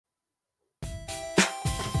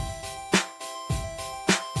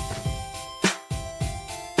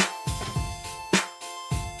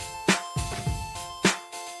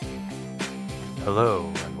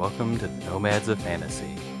Hello, and welcome to the Nomads of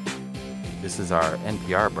Fantasy. This is our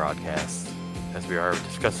NPR broadcast as we are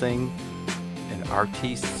discussing an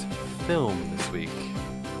artist's film this week.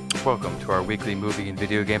 Welcome to our weekly movie and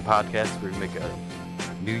video game podcast where we make a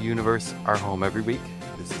new universe our home every week.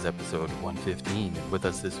 This is episode 115. And with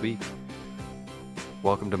us this week,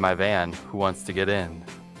 welcome to my van. Who wants to get in?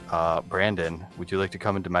 Brandon, would you like to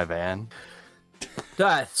come into my van?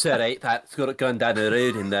 That's alright, that's got it going down the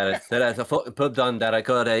road and there is a fucking pub down there. I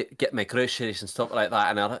gotta get my groceries and stuff like that,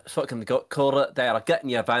 and I fucking got call it there. I'll get in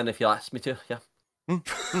your van if you ask me to, yeah.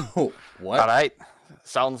 What? Alright.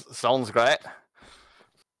 Sounds great.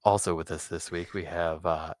 Also with us this week we have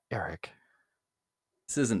Eric.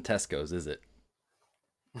 This isn't Tesco's, is it?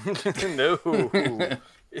 No.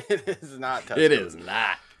 It is not Tesco's. It is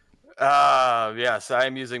not. Yes,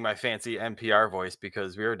 I'm using my fancy NPR voice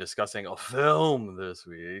because we are discussing a film this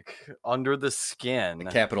week, Under the Skin.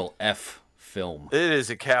 A capital F film. It is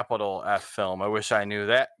a capital F film. I wish I knew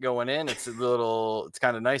that going in. It's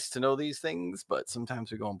kind of nice to know these things, but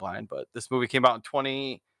sometimes we go in blind. But this movie came out in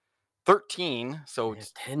 2013, so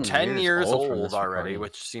it's 10 years old already,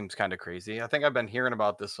 which seems kind of crazy. I think I've been hearing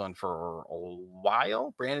about this one for a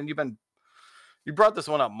while. Brandon, you brought this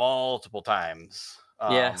one up multiple times.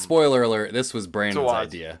 Yeah. Spoiler alert, this was Brandon's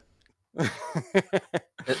idea.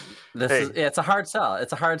 It's a hard sell.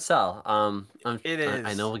 It's a hard sell. It is.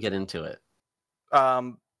 I know we'll get into it.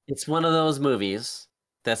 Um, It's one of those movies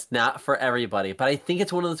that's not for everybody, but I think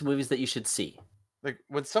it's one of those movies that you should see. like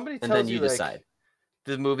when somebody And then tells you you like, decide.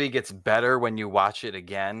 the movie gets better when you watch it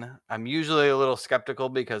again, I'm usually a little skeptical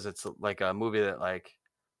because it's like a movie that like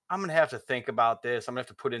I'm gonna have to think about this. I'm gonna have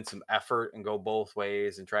to put in some effort and go both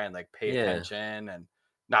ways and try and like pay attention and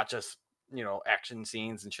not just action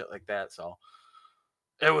scenes and shit like that. So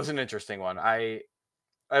it was an interesting one. It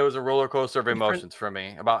was a roller coaster of emotions for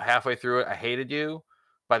me. About halfway through it, I hated you.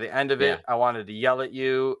 By the end of it, I wanted to yell at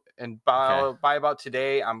you. And by about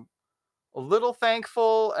today, I'm a little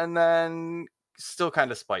thankful and then still kind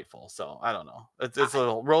of spiteful. So I don't know. It's a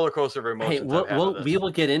little roller coaster of emotions. Hey, we will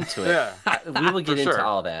get into it. We will get into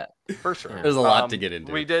all that for sure. There's a lot to get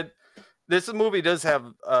into. We did. This movie does have.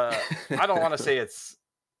 I don't want to say it's.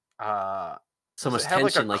 So much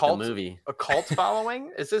tension, like the movie. A cult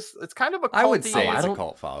following? Is this? It's kind of a cult. I would say it's a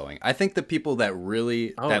cult following. I think the people that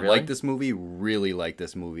really like this movie really like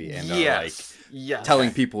this movie and are like telling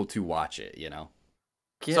people to watch it. Yeah,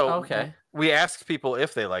 so we asked people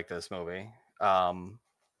if they like this movie.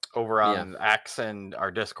 Over on X and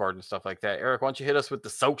our Discord and stuff like that. Eric, why don't you hit us with the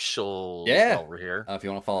socials over here? If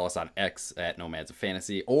you want to follow us on X at Nomads of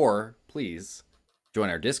Fantasy, or please join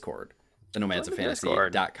our Discord, the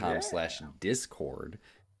nomadsoffantasy.com/Discord.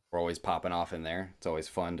 We're always popping off in there. It's always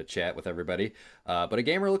fun to chat with everybody. But A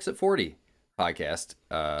Gamer Looks at 40 podcast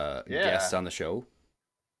guests on the show.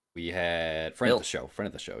 We had friend of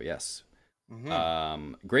the show, yes.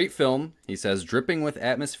 Mm-hmm. Great film, he says, dripping with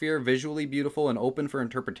atmosphere, visually beautiful and open for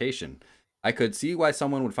interpretation. I could see why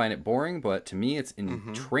someone would find it boring, but to me it's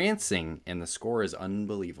entrancing and the score is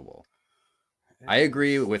unbelievable. I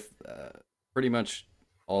agree with pretty much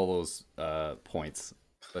all those points,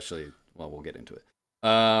 especially, well, we'll get into it.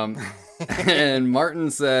 And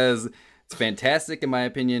Martin says, it's fantastic in my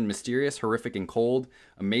opinion, mysterious, horrific, and cold.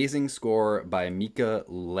 Amazing score by Mika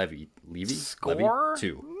Levy. Score?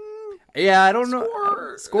 2. Yeah, I don't know.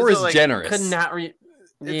 Score is like, generous. Could not Or is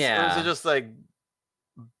it just like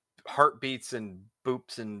heartbeats and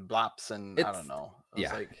boops and blops and I don't know.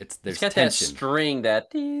 There's it's got tension. That string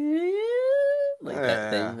that thing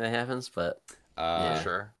that happens, but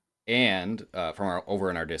sure. And from over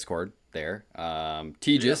in our Discord there,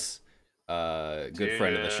 Tejas, good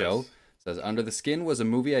friend of the show, says Under the Skin was a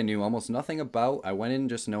movie I knew almost nothing about. I went in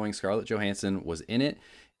just knowing Scarlett Johansson was in it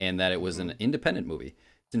and that it was an independent movie.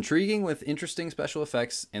 It's intriguing with interesting special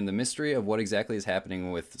effects and the mystery of what exactly is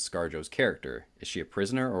happening with ScarJo's character. Is she a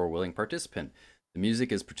prisoner or a willing participant? The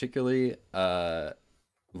music is particularly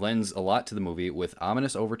lends a lot to the movie with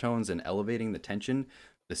ominous overtones and elevating the tension.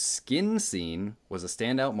 The skin scene was a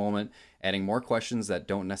standout moment, adding more questions that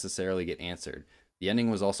don't necessarily get answered. The ending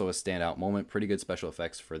was also a standout moment. Pretty good special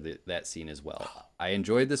effects for that scene as well. I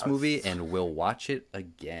enjoyed this movie and will watch it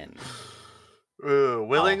again.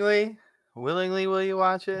 Willingly? Willingly will you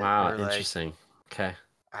watch it? Wow, interesting. Okay.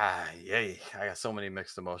 Yay. I got so many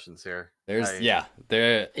mixed emotions here.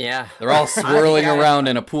 They're all swirling around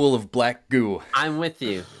in a pool of black goo. I'm with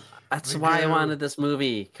you. That's why I wanted this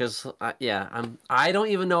movie, because I don't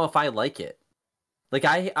even know if I like it. Like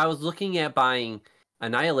I was looking at buying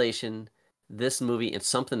Annihilation, this movie, and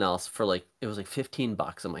something else for it was like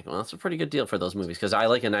 $15. I'm like, well, that's a pretty good deal for those movies because I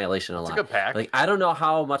like Annihilation a lot. It's a good pack. Like I don't know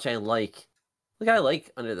how much I like like I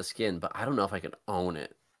like Under the Skin, but I don't know if I could own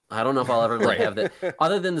it. I don't know if I'll ever like have that.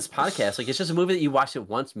 Other than this podcast, like it's just a movie that you watch it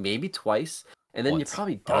once, maybe twice, and then you're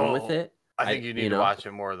probably done with it. I think you need to watch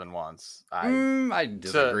it more than once. I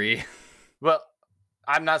disagree. Well,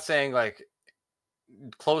 I'm not saying like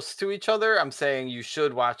close to each other. I'm saying you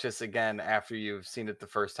should watch this again after you've seen it the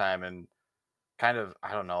first time and kind of,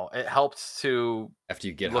 I don't know. It helps to after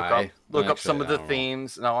you get look high. Up some of the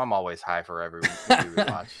themes. No, I'm always high for every movie we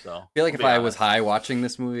watch. So I feel like if I was high watching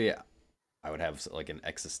this movie, I would have like an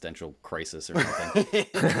existential crisis or something. It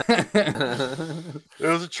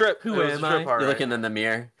was a trip. Who am I? You're looking in the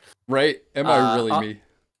mirror, right? Am I really me?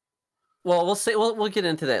 Well, we'll get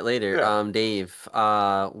into that later. Yeah. Dave,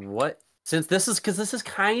 what? Since this is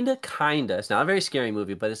kind of it's not a very scary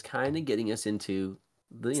movie, but it's kind of getting us into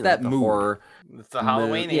the horror. It's the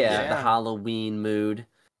Halloween mood. Yeah, the Halloween mood.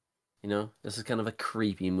 You know, this is kind of a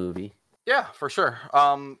creepy movie. Yeah, for sure.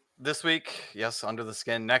 This week, yes, Under the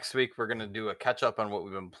Skin. Next week, we're gonna do a catch up on what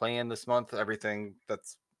we've been playing this month. Everything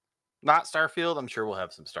that's not Starfield. I'm sure we'll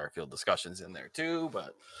have some Starfield discussions in there too.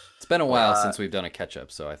 But it's been a while since we've done a catch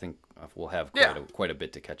up, so I think we'll have quite a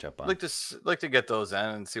bit to catch up on. Like to get those in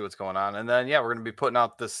and see what's going on, and then we're gonna be putting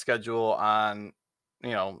out the schedule on,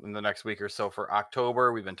 in the next week or so for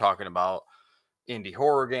October. We've been talking about indie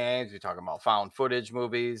horror games. We're talking about found footage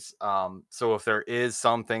movies. So if there is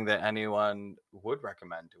something that anyone would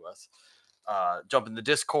recommend to us, jump in the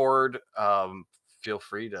Discord. Feel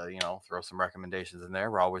free to, throw some recommendations in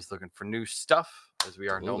there. We're always looking for new stuff, as we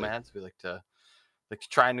are nomads. We like to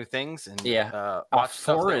try new things and watch a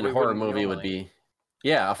foreign horror movie would be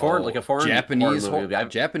a foreign Japanese horror movie.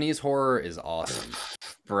 Japanese horror is awesome,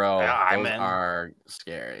 bro. Those are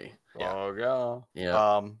scary.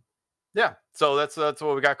 So that's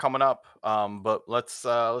what we got coming up. But let's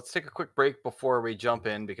take a quick break before we jump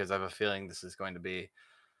in, because I have a feeling this is going to be,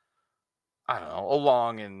 I don't know, a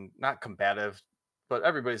long and not combative, but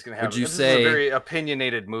everybody's going to have. This is a very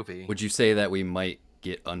opinionated movie. Would you say that we might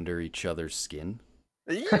get under each other's skin?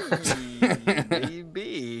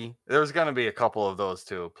 Maybe. There's going to be a couple of those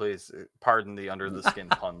too. Please pardon the under the skin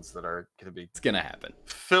puns that are going to be. It's going to happen.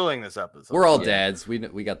 Filling this episode. We're all dads. We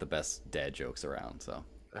got the best dad jokes around. So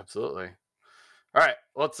absolutely. All right,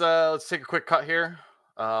 let's take a quick cut here.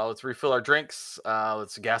 Let's refill our drinks.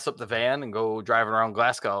 Let's gas up the van and go driving around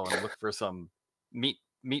Glasgow and look for some meat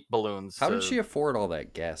balloons. How did she afford all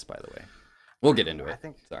that gas, by the way? We'll get into it.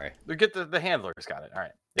 Sorry. We get the handlers got it. All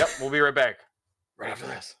right. Yep, we'll be right back. Right after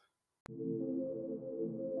this.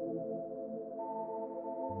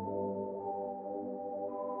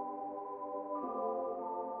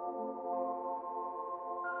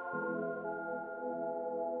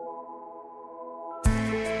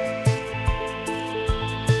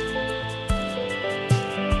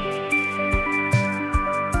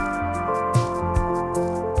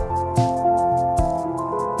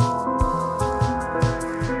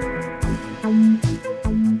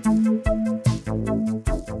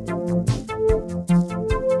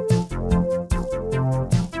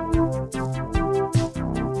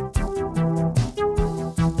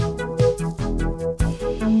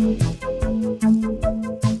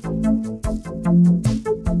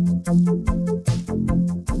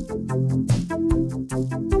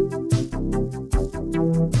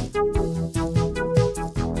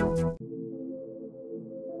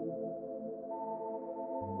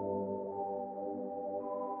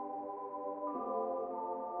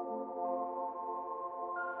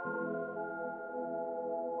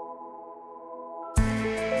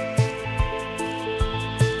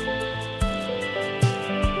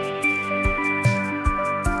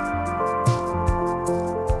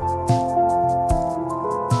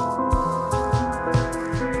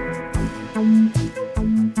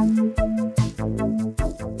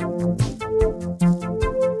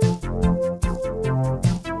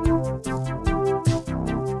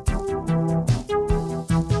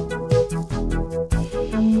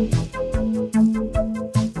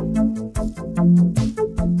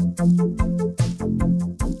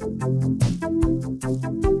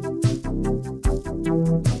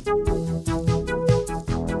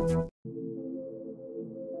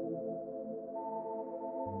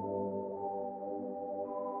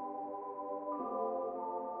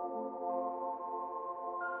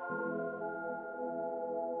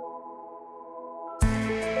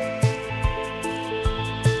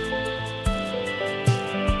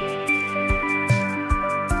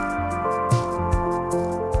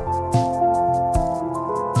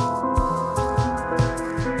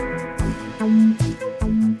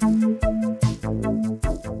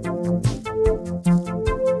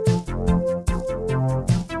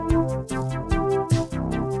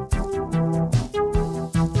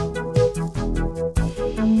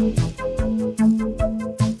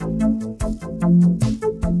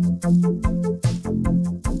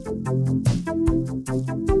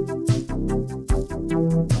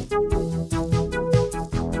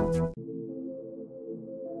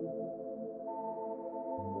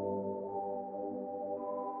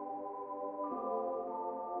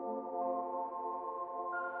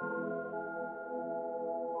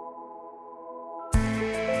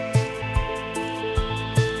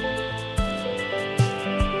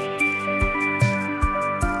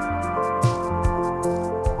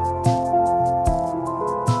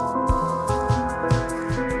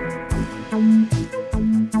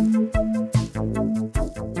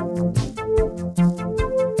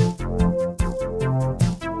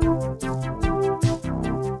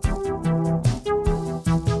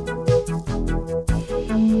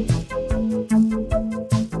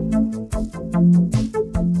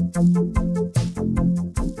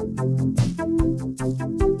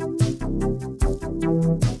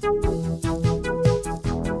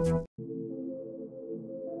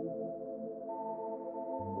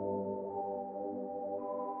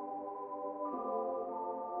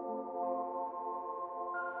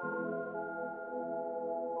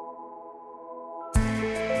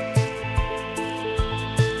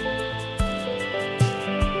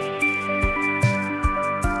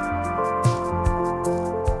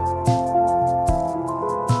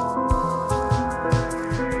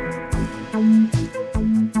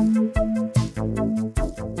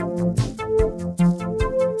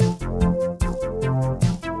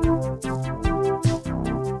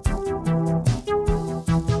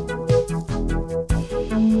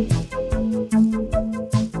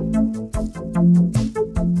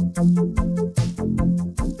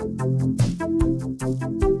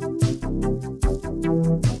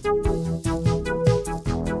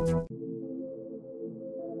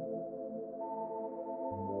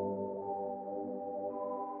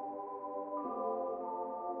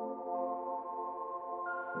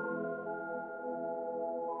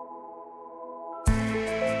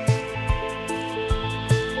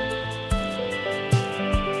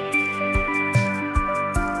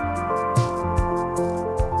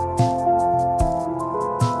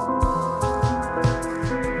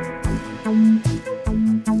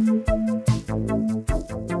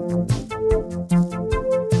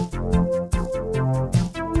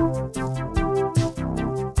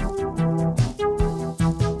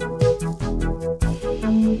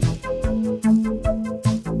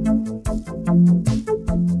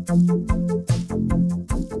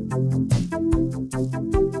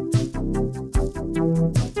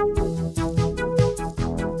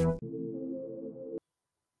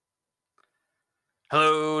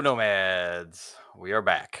 Hello, Nomads. We are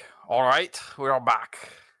back. All right, we are back.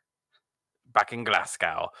 Back in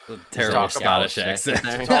Glasgow. Terrible Scottish accent.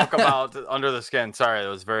 To talk about Under the Skin. Sorry, it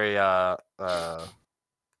was very I It's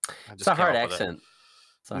just a came hard up with it. accent.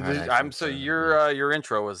 It's a hard accent. So your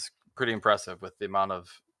intro was pretty impressive with the amount of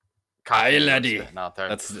Aye, content laddie. spitting out there.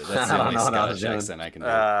 That's the I don't only know what I was Scottish doing. accent I can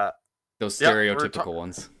do. Those stereotypical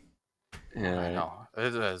ones. Yeah, I know.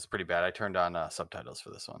 It was pretty bad. I turned on subtitles for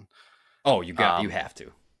this one. Oh, you have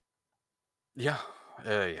to. Yeah,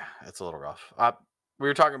 it's a little rough. We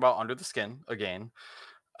were talking about Under the Skin again,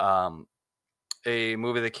 a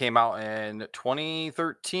movie that came out in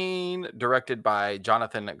 2013, directed by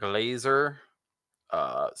Jonathan Glazer,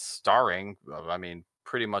 starring, I mean,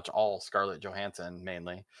 pretty much all Scarlett Johansson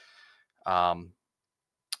mainly. An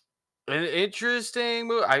interesting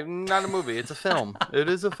movie. I'm not a movie; it's a film. It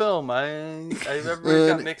is a film. Everybody's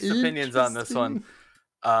got mixed opinions on this one.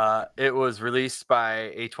 It was released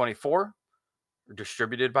by A24.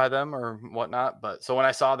 Distributed by them or whatnot, but so when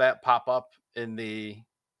I saw that pop up in the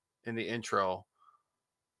intro,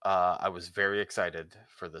 I was very excited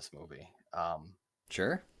for this movie.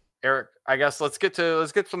 Sure, Eric, I guess let's get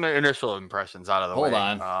some initial impressions out of the way.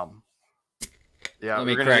 Hold on. Yeah, let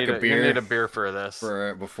me we're crack gonna a beer. need a beer for this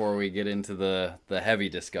before we get into the heavy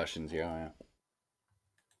discussions. Yeah.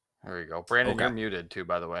 There we go. Brandon, Okay. You're muted too,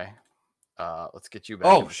 by the way. Let's get you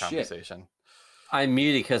back in the conversation. I'm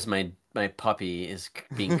muted because my puppy is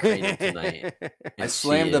being crazy tonight. I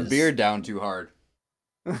slammed the beer down too hard.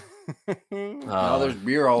 Now there's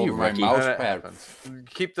beer all over my mouse pad.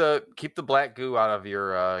 Keep the black goo out of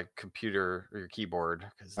your computer or your keyboard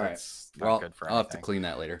because that's not good for anything. I'll have to clean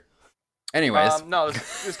that later. Anyways, no,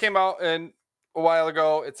 this came out a while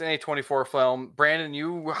ago. It's an A24 film. Brandon,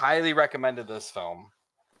 you highly recommended this film.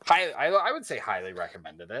 I would say highly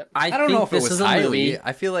recommended it. I don't know if it was highly.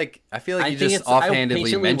 I feel like you just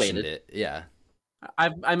offhandedly mentioned it. Yeah.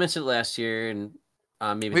 I mentioned it last year, and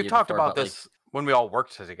maybe we've talked about this when we all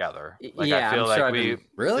worked together. Like, yeah, I feel like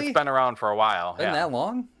really it's been around for a while. Been that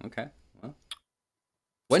long? Okay. Well,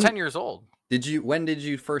 it's 10 years old. When did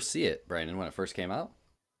you first see it, Brandon? When it first came out?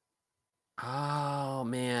 Oh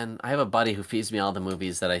man, I have a buddy who feeds me all the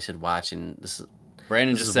movies that I should watch, and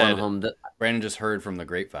Brandon just heard from the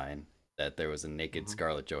grapevine that there was a naked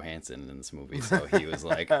Scarlett Johansson in this movie, so he was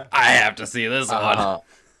like, "I have to see this one."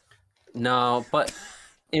 No, but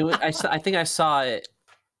I think I saw it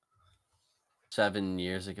 7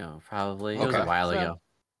 years ago, probably. It was a while ago.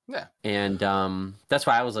 Yeah, and that's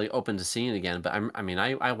why I was like open to seeing it again. But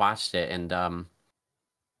I watched it, and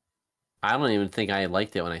I don't even think I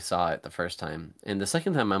liked it when I saw it the first time, and the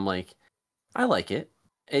second time I'm like, I like it.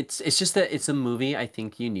 It's just that it's a movie I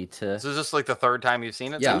think you need to. So is this like the third time you've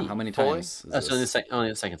seen it? Yeah, how many times? So only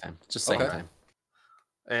the second time. Just second time.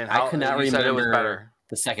 And I could not remember it was better.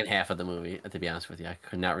 The second half of the movie. To be honest with you, I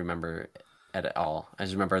could not remember it at all. I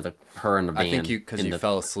just remember her and the band. I think because you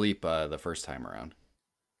fell asleep the first time around.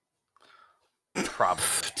 Probably,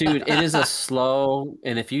 dude. It is a slow,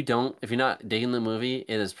 and if you're not digging the movie,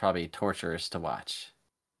 it is probably torturous to watch.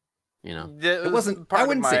 You know, it wasn't. I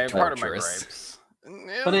wouldn't say torturous.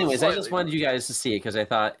 But anyways, I just wanted you guys to see it because I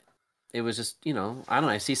thought it was just, I don't know.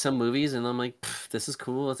 I see some movies and I'm like, this is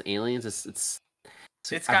cool. It's aliens. It's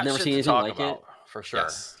I've never seen anything like it. For sure.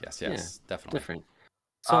 Yes, yeah, definitely different.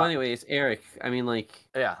 So, anyways, Eric,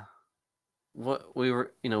 yeah. What we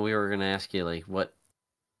were gonna ask you, like, what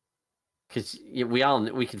because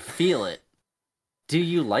we can feel it. Do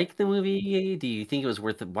you like the movie? Do you think it was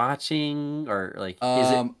worth watching, or like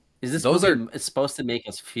is this movie it's supposed to make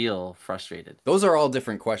us feel frustrated? Those are all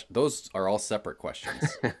different questions. Those are all separate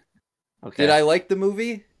questions. Okay. Did I like the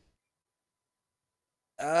movie?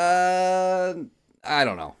 I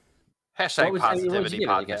don't know. Hashtag positivity what'd you give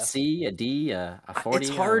it? Like a podcast. C, a D, a 40?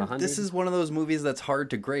 It's hard. This is one of those movies that's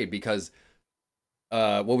hard to grade because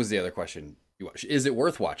what was the other question you watched? Is it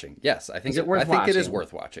worth watching? Yes, I think it is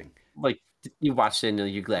worth watching. Like you watched it and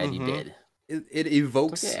you're glad you did. It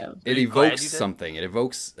evokes it evokes something. It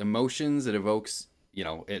evokes emotions. It evokes,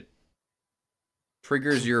 it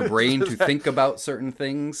triggers your brain to think about certain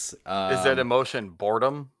things. Is that emotion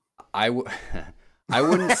boredom? I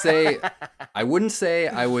wouldn't say I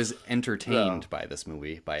was entertained by this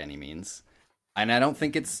movie by any means. And I don't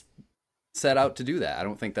think it's set out to do that. I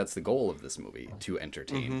don't think that's the goal of this movie, to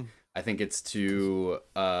entertain. I think it's to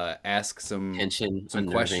ask some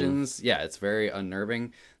questions. Yeah, it's very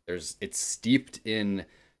unnerving. It's steeped in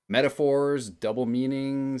metaphors, double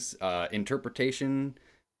meanings, interpretation.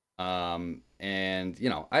 And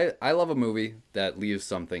I love a movie that leaves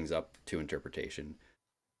some things up to interpretation.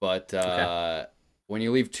 But when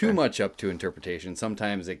you leave too much up to interpretation,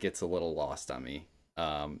 sometimes it gets a little lost on me.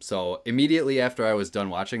 So immediately after I was done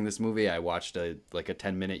watching this movie, I watched a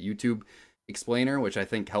 10-minute YouTube explainer, which I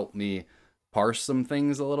think helped me parse some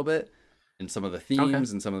things a little bit and some of the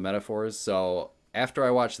themes and some of the metaphors. So after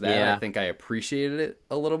I watched that, I think I appreciated it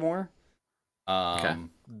a little more.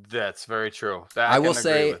 That's very true. I will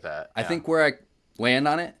say, with that. I think where I land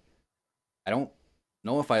on it, I don't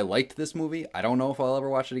know if I liked this movie. I don't know if I'll ever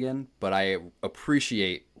watch it again, but I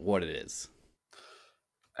appreciate what it is.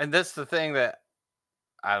 And that's the thing that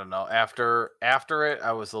I don't know. After it,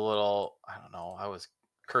 I was a little, I don't know. I was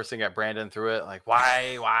cursing at Brandon through it, like,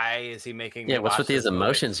 why is he making? Yeah, what's with these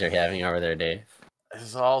emotions you're having over there, Dave?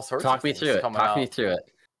 There's all sorts. Talk me through it. Talk me through it.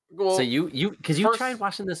 Well, so you tried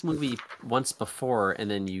watching this movie once before and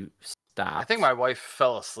then you stopped. I think my wife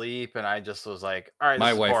fell asleep and I just was like, all right,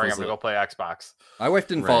 this is boring. I'm gonna go play Xbox. My wife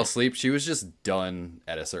didn't fall asleep. She was just done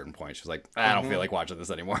at a certain point. She was like, I don't feel like watching this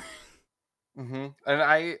anymore. And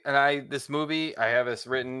I this movie, I have this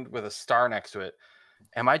written with a star next to it.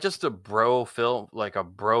 Am I just a bro film, like a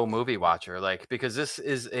bro movie watcher? Like, because this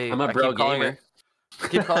is I'm a bro gamer. I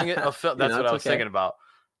keep calling it a film. That's what I was thinking about.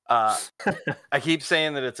 I keep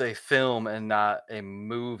saying that it's a film and not a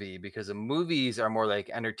movie because the movies are more like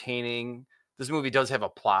entertaining. This movie does have a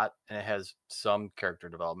plot and it has some character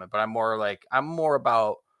development, but I'm more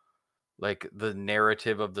about like the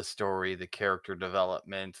narrative of the story, the character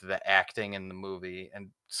development, the acting in the movie. And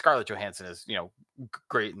Scarlett Johansson is,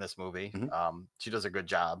 great in this movie. She does a good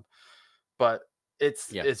job, but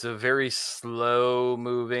it's a very slow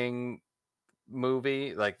moving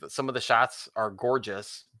movie. Like some of the shots are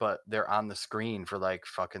gorgeous, but they're on the screen for like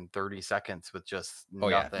fucking 30 seconds with just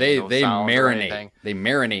nothing. They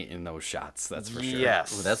marinate in those shots. That's for sure.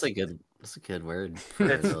 Yes. Ooh, that's a good word for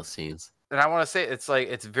those scenes. And I want to say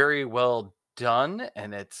it's very well done,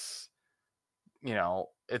 and it's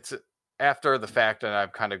it's after the fact that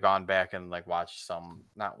I've kind of gone back and like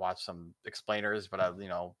not watched some explainers, but I've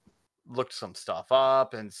looked some stuff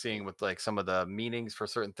up and seeing what like some of the meanings for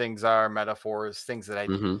certain things are, metaphors, things that I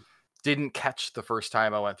didn't catch the first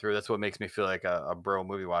time I went through. That's what makes me feel like a bro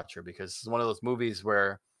movie watcher, because it's one of those movies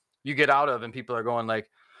where you get out of and people are going like,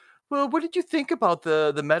 well, what did you think about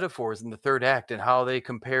the metaphors in the third act and how they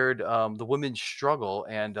compared the woman's struggle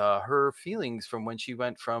and her feelings from when she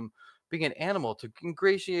went from being an animal to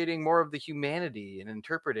ingratiating more of the humanity and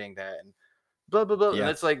interpreting that and blah blah blah. And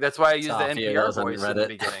it's like that's why I use the NPR voice in the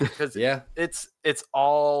beginning, because it's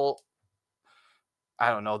all, I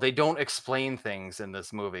don't know. They don't explain things in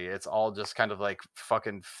this movie. It's all just kind of like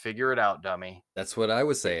fucking figure it out, dummy. That's what I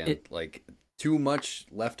was saying. Like, too much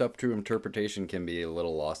left up to interpretation can be a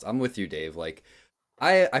little lost. I'm with you, Dave. Like,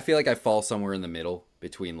 I feel like I fall somewhere in the middle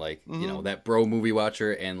between like, that bro movie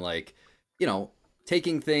watcher and like,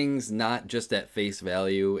 taking things not just at face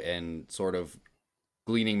value and sort of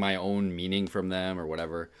gleaning my own meaning from them or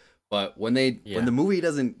whatever. But when the movie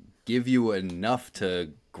doesn't give you enough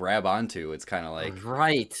to grab onto, it's kind of like,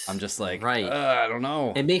 I'm just like, I don't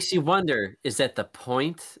know. It makes you wonder, is that the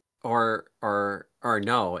point or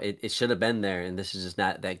no, it should have been there, and this is just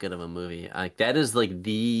not that good of a movie. Like, that is like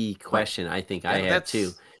the question I think I have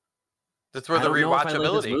too. That's where the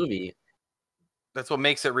rewatchability. That's what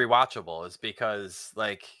makes it rewatchable, is because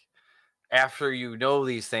like after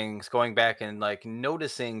these things, going back and like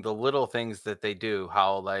noticing the little things that they do,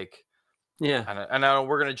 how like I know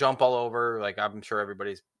we're gonna jump all over. Like, I'm sure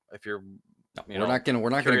if you're No, you we're know, not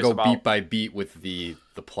gonna curious go about. beat by beat with the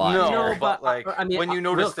plot No, here. No, but but like I mean, when you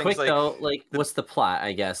real notice things quick like though, like, the what's the plot?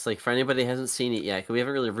 I guess, like, for anybody who hasn't seen it yet, 'cause we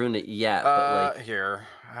haven't really ruined it yet. But like, here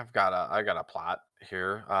I got a plot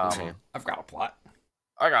here. okay, I've got a plot.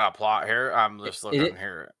 I got a plot here. I'm it, just it looking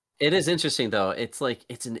here. it is interesting though. It's like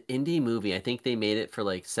it's an indie movie. I think they made it for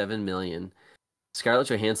like 7 million. Scarlett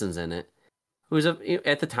Johansson's in it, who was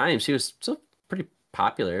at the time she was still pretty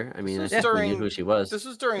popular. I This mean, I was think we knew who during she was. this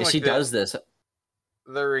was during And like she does this,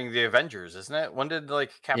 during the Avengers, isn't it? When did like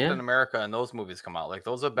yeah, Captain America and those movies come out? Like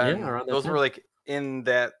yeah, around that those were time. like in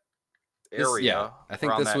that Yeah, area I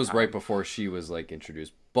think around this that was right time. before she was like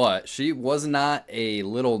introduced, but she was not a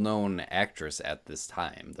little known actress at this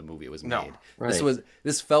time the movie was No. made. Right.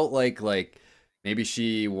 This felt like maybe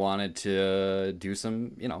she wanted to do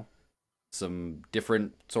some, some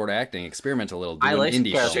different sort of acting, experiment a little, do I an like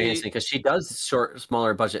indie Scarlett film. Johansson because she does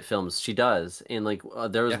smaller budget films. She does, and like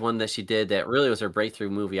there was Yeah. one that she did that really was her breakthrough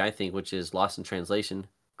movie, I think, which is Lost in Translation.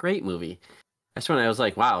 Great movie. That's when I was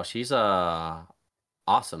like, wow, she's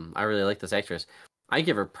awesome. I really like this actress. I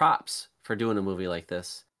give her props for doing a movie like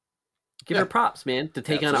this. Give her Yeah. props, man, to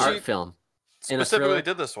take on an Absolutely. art film and a Specifically thriller.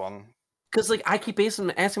 did this one. Because like I keep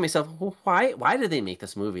asking myself, well, why did they make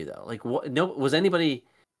this movie though? Like, what? No, was anybody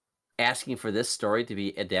asking for this story to be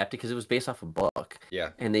adapted? Because it was based off a book,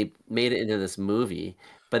 Yeah. and they made it into this movie.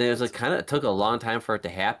 But it was like kind of took a long time for it to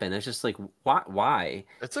happen. It's just like why?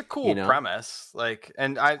 It's a cool You know, premise. Like,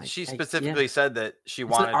 and she yeah, specifically said that she it's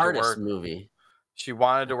an wanted to artist work. movie. She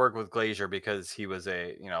wanted to work with Glazer because he was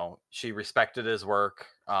she respected his work.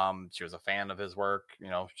 She was a fan of his work.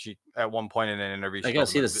 She at one point in an interview I she gotta called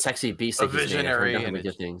see him the sexy beast a that he's made. I've heard visionary, nothing and but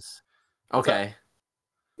good things. what's that?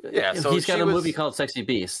 Okay, Yeah, so he's got she a movie was. called Sexy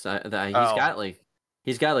Beast. Oh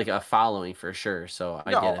He's got like a following for sure. So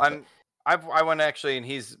I get no, it. But I went actually, and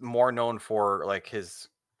he's more known for like his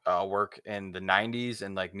work in the '90s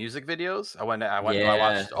and like music videos. I yeah,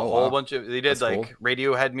 watched a Oh whole wow. bunch of. He did That's cool. like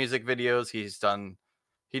Radiohead music videos. He's done.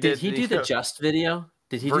 He did did he do the Just video?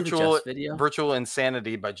 Did he do the virtual Just video? virtual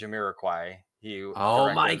insanity by Jamiroquai. He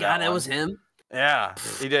Oh my directed god, that one. was him. Yeah,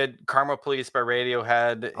 he did Karma Police by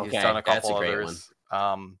Radiohead. He's done Okay, a that's a couple great others.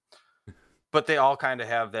 But they all kind of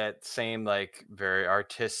have that same like very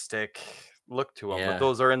artistic look to them. But Yeah,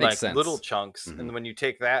 those are in Makes like little sense. chunks, Mhm. and when you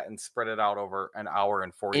take that and spread it out over an hour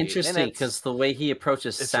and 48 interesting minutes, because the way he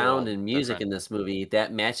approaches it's a sound little and music different. in this movie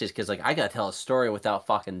that matches. Because like I gotta tell a story without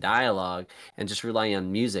fucking dialogue and just relying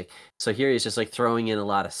on music. So here he's just like throwing in a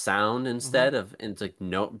lot of sound instead of, and it's like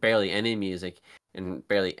no barely any music and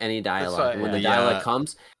barely any dialogue. why, And when yeah. the dialogue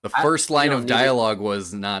comes, The first you line don't of need it. dialogue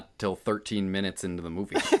was not till 13 minutes into the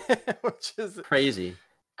movie. Which is Crazy.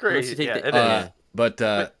 Unless you crazy. take Yeah, the it is. yeah. But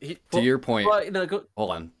But he, to your point, Well, no, go.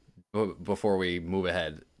 hold on, before we move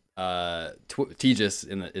ahead.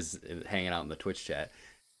 Tejas is hanging out in the Twitch chat.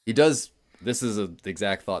 He does. This is the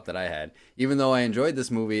exact thought that I had. Even though I enjoyed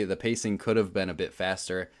this movie, the pacing could have been a bit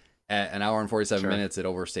faster. At an hour and 47 minutes, it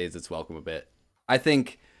overstays its welcome a bit. I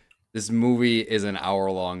think this movie is an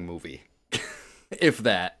hour-long movie, if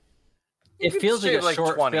that. It feels like shave a like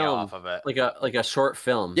short 20 film, off of it. like a short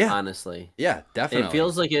film. Yeah. Honestly, Yeah, definitely. it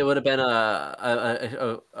feels like it would have been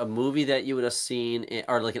a movie that you would have seen,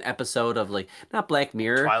 or like an episode of like not Black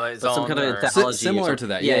Mirror, Twilight but some Zone kind of or- anthology, or Similar something. to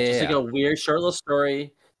that. Yeah, Yeah, just yeah, like a weird short little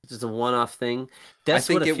story, just a one-off thing. That's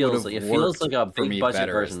think what it it feels would've like. It feels like a worked for me big budget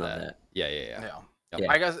better as version of that. that. Yeah. Yeah. Yep.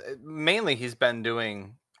 Yeah. I guess mainly he's been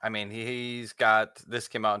doing. I mean, he's got this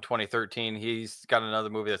came out in 2013. He's got another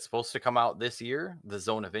movie that's supposed to come out this year, The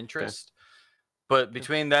Zone of Interest. But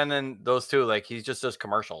between then and those two, like he just does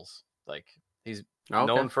commercials. Like he's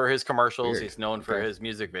known for his commercials. Weird. He's known for Okay. his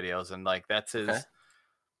music videos, and like that's his, Okay.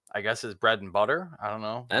 I guess, his bread and butter. I don't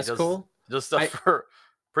know. That's he does, cool. Does stuff for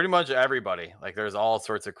pretty much everybody. Like there's all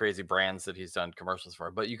sorts of crazy brands that he's done commercials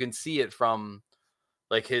for, but you can see it from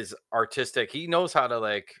like his artistic. He knows how to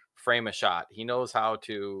like frame a shot. He knows how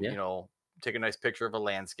to take a nice picture of a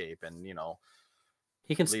landscape, and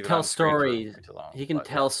He can leave it tell on screen for stories. too long, He can but,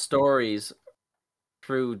 tell stories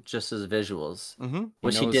through just his visuals,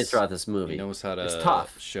 which he did throughout this movie. He knows how to It's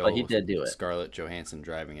tough, show but he did do it. Scarlett Johansson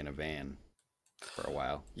driving in a van for a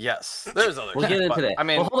while. Yes, there's other. We'll get into that. I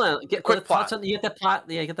mean, well, hold on. quick plot. You get that plot.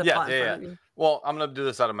 Yeah, get that plot in front of you. Well, I'm gonna do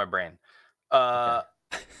this out of my brain.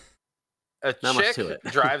 A Not much chick to it.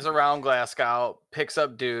 drives around Glasgow, picks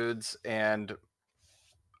up dudes, and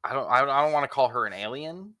I don't want to call her an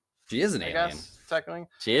alien. She is an I alien. guess technically.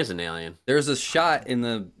 She is an alien. There's a shot in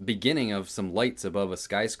the beginning of some lights above a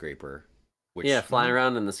skyscraper. Which, Yeah, flying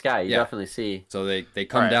around in the sky. You Yeah. definitely see. So they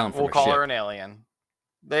come All right, down from we'll a call ship. her an alien.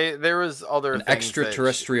 There was other An things that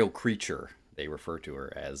extraterrestrial creature. They refer to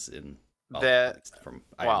her as in that it's from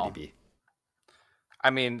wow. IMDb. I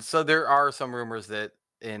mean, so there are some rumors that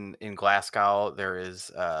in Glasgow there is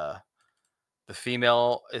the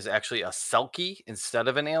female is actually a Selkie instead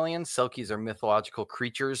of an alien. Selkies are mythological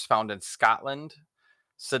creatures found in Scotland,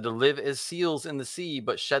 said to live as seals in the sea,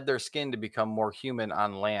 but shed their skin to become more human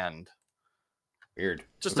on land. Weird.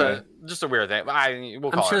 Just Okay. a weird thing.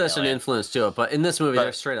 We'll I'm call sure her an that's an alien. influence to it, but in this movie, they're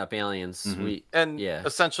But straight up aliens. Mhm. and Yeah,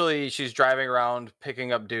 essentially, she's driving around,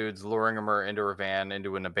 picking up dudes, luring them into her van,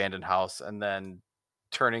 into an abandoned house, and then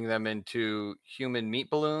turning them into human meat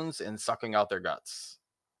balloons and sucking out their guts.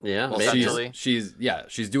 yeah, Well, maybe. Yeah.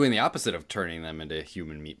 she's doing the opposite of turning them into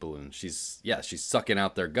human meat balloons. She's sucking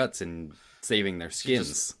out their guts and saving their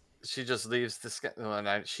skins. She just leaves the skin,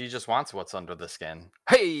 and she just wants what's under the skin.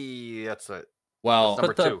 Hey, that's it. Well,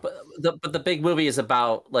 Number two. But the big movie is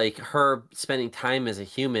about like her spending time as a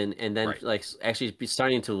human and then Right. like actually be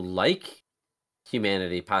starting to like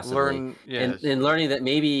humanity possibly Learn, yeah. and learning that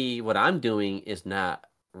maybe what I'm doing is not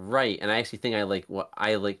right, and I actually think I like what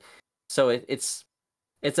I like. So it's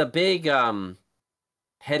a big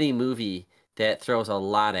heady movie that throws a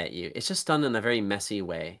lot at you. It's just done in a very messy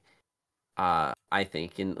way. I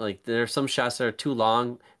think, and like there are some shots that are too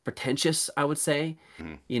long, pretentious, I would say,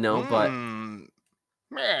 Mhm. but Mm.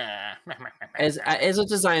 as a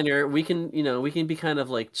designer, we can we can be kind of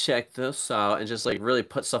like check this out and just like really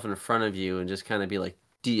put stuff in front of you and just kind of be like,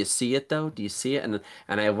 do you see it though? Do you see it?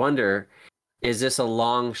 And I wonder, is this a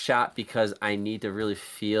long shot because I need to really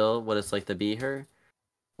feel what it's like to be her,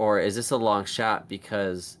 or is this a long shot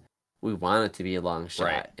because we want it to be a long shot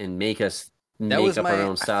Right. and make us That was make up our my.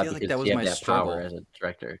 own I style feel like because that was you have my that power struggle. as a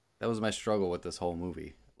director. That was my struggle with this whole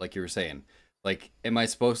movie. Like you were saying, like, am I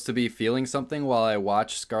supposed to be feeling something while I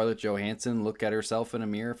watch Scarlett Johansson look at herself in a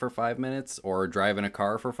mirror for 5 minutes, or drive in a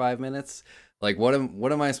car for 5 minutes? Like, what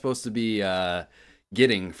am I supposed to be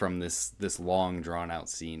getting from this long drawn out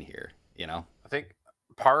scene here? You know? I think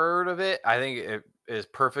part of it, I think it is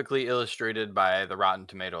perfectly illustrated by the Rotten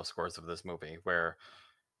Tomato scores of this movie, where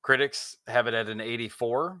critics have it at an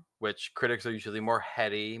 84, which critics are usually more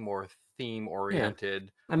heady, more theme Yeah,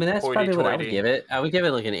 oriented, I mean that's hoity probably what I would toity. give it. I would give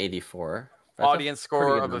it like an 84. That's a Audience pretty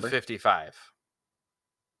score good of a number. 55,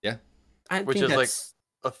 Yeah, I which think is like that's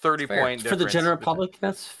a 30 fair. point for the difference. general public.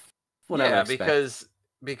 That's what I would Yeah, expect.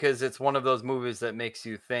 because it's one of those movies that makes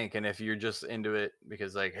you think, and if you're just into it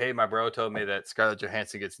because like, hey, my bro told me that Scarlett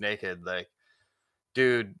Johansson gets naked, like,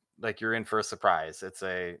 dude, like you're in for a surprise. It's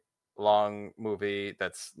a long movie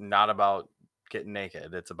that's not about getting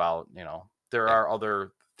naked. It's about, there Yeah, are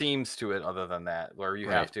other themes to it other than that where you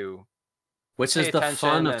have Right. to Which pay is the fun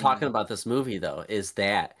attention of talking and about this movie, though, is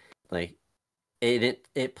that like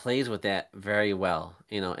it plays with that very well,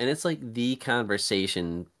 and it's like the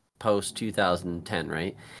conversation post 2010,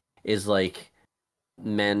 right? Is like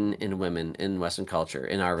men and women in Western culture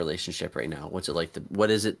in our relationship right now. What's it like to? What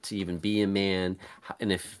is it to even be a man?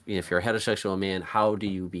 And if you're a heterosexual man, how do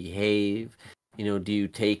you behave? Do you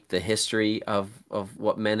take the history of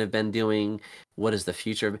what men have been doing? What is the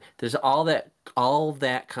future? There's all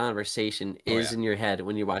that conversation oh is yeah, in your head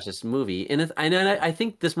when you watch this movie, and I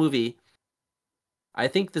think this movie. I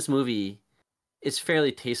think this movie is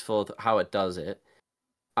fairly tasteful with how it does it.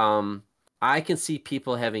 Um, I can see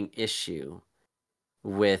people having issue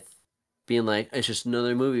with being like, it's just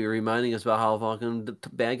another movie reminding us about how fucking the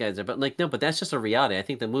bad guys are. But like, no, but that's just a reality. I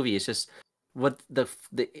think the movie is just what the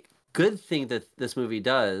good thing that this movie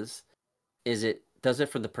does is it does it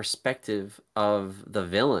from the perspective of the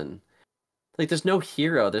villain. Like, there's no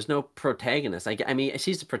hero, there's no protagonist. I mean,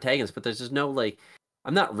 she's the protagonist, but there's just no like.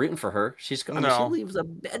 I'm not rooting for her. She no. leaves a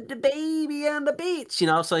baby on the beach.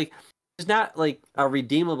 It's like she's not like a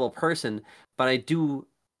redeemable person, but I do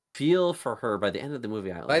feel for her by the end of the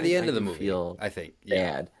movie. by the end I of the do movie, feel I think,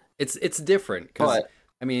 yeah, bad. it's different because But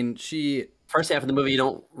I mean she first half of the movie, you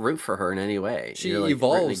don't root for her in any way. she You're like rooting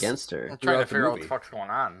evolves against her. I'm trying to throughout the figure out what the movie. fuck's going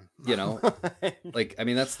on. You know, like I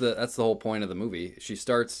mean that's the whole point of the movie. She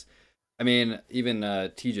starts. I mean, even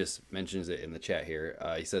Tejas mentions it in the chat here.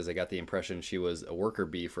 He says, I got the impression she was a worker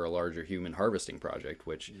bee for a larger human harvesting project,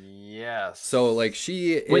 which, Yes. so like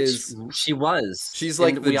she Which is, she was. she's And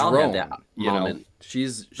like the we all have that drone, you know, moment.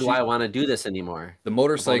 she's, Do I want to do this anymore? the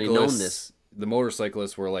I've only known this.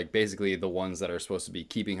 motorcyclists were like basically the ones that are supposed to be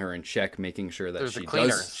keeping her in check, making sure that There's the she cleaners,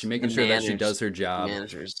 does, she making The sure that she managers. does her job.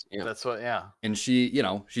 Managers. Yeah. That's what, yeah. And she,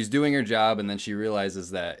 she's doing her job, and then she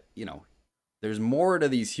realizes that, there's more to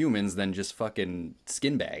these humans than just fucking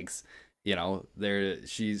skin bags.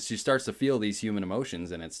 She starts to feel these human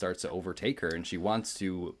emotions, and it starts to overtake her, and she wants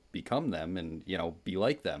to become them and, be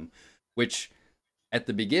like them, which at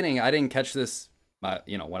the beginning, I didn't catch this,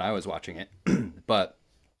 when I was watching it, but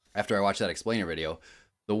after I watched that explainer video,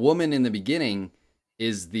 the woman in the beginning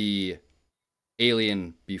is the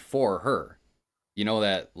alien before her. You know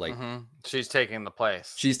that, like, she's taking the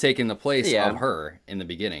place. she's taking the place Yeah. of her in the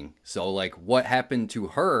beginning. So, like, what happened to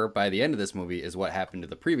her by the end of this movie is what happened to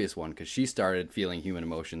the previous one, because she started feeling human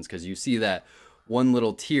emotions, because you see that one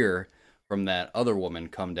little tear from that other woman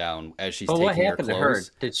come down as she's But what taking her happened to her?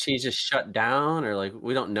 clothes. Did she just shut down, or like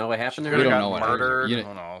we don't know what happened to She We her? don't got know what happened. murdered. You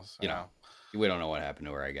Who knows? know, we don't know what happened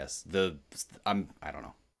to her, I guess. I don't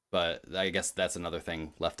know. But I guess that's another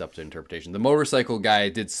thing left up to interpretation. The motorcycle guy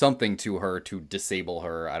did something to her to disable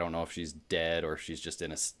her. I don't know if she's dead or she's just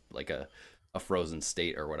in a frozen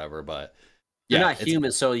state or whatever. But They're yeah, not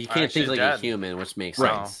human, so you can't think she's like dead. a human, which makes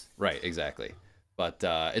right, sense. right, exactly. But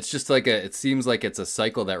it's just like it seems like it's a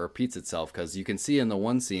cycle that repeats itself, because you can see in the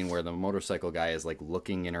one scene where the motorcycle guy is like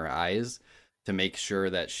looking in her eyes to make sure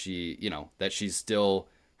that that she's still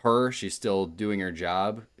her, she's still doing her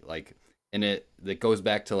job, like. And it goes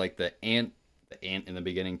back to like the ant in the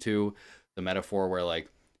beginning too, the metaphor where like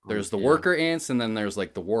there's the worker ants and then there's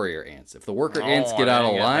like the warrior ants. If the worker ants get out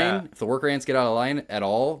of line, if the worker ants get out of line at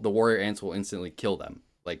all, the warrior ants will instantly kill them.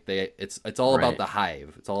 Like it's all about the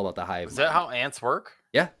hive. It's all about the hive. Is that how ants work?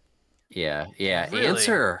 Yeah. Yeah. Really? Ants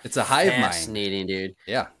are It's a hive mind. fascinating, dude.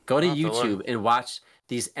 Yeah. Go to I'll have to YouTube look. and watch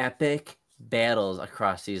these epic battles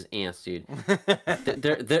across these ants, dude.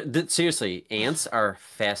 They're seriously, ants are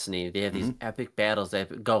fascinating. They have these epic battles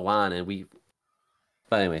that go on, and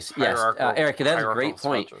But anyways, yes, Eric, that's a great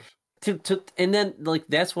point. And then like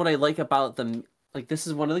that's what I like about them. Like this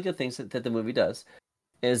is one of the good things that the movie does,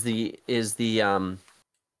 is the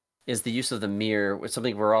use of the mirror, which is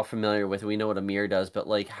something we're all familiar with. We know what a mirror does, but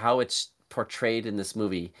like how it's portrayed in this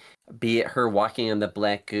movie, be it her walking on the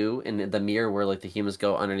black goo in the mirror where like the humans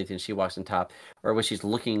go underneath and she walks on top, or when she's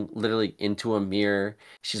looking literally into a mirror,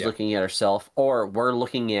 she's looking at herself, or we're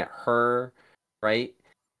looking at her, right?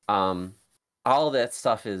 All that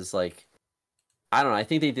stuff is like, I don't know. I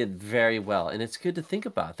think they did very well, and it's good to think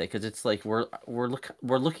about that, because it's like we're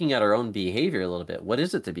looking at our own behavior a little bit. What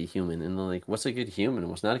is it to be human, and like what's a good human and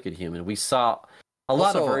what's not a good human? We saw a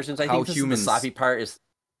lot of versions. I think this is the sloppy part.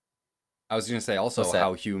 I was gonna say also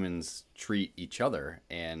how humans treat each other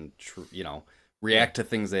and react to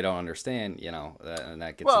things they don't understand. And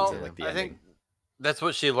that gets into like the ending. Think that's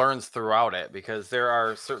what she learns throughout it, because there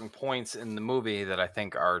are certain points in the movie that I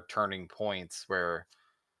think are turning points where,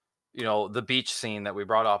 the beach scene that we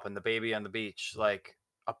brought up and the baby on the beach, like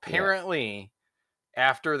apparently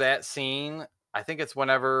after that scene, I think it's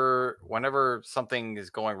whenever something is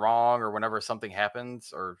going wrong or whenever something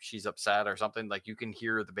happens or she's upset or something, like you can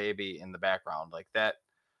hear the baby in the background. Like that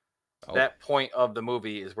point of the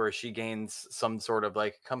movie is where she gains some sort of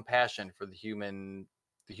like compassion for the human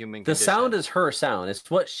condition. The sound is her sound. It's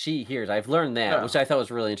what she hears. I've learned that, which I thought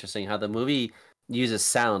was really interesting, how the movie uses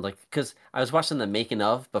sound. Like, because I was watching the making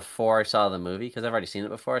of before I saw the movie, because I've already seen it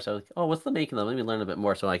before. So I was like, oh, what's the making of? Let me learn a bit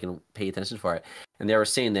more so I can pay attention for it. And they were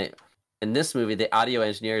saying that in this movie, the audio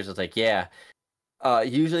engineers was like,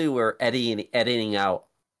 usually we're editing out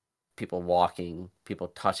people walking, people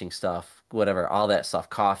touching stuff, whatever, all that stuff,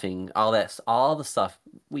 coughing, all the stuff,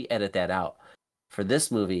 we edit that out. For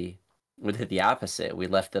this movie, we did the opposite. We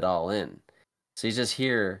left it all in. So you just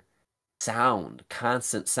hear sound,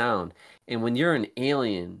 constant sound. And when you're an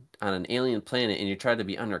alien on an alien planet and you try to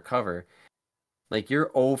be undercover, like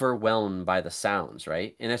you're overwhelmed by the sounds,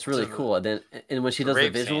 right? And that's really cool. And when she does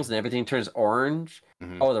the visuals and everything turns orange,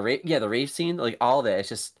 the rave scene, like all that, it's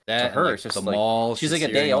just that, to her, like, it's just the like mall, she's like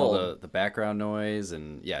a day old. The background noise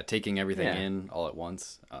and taking everything in all at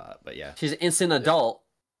once. But she's an instant adult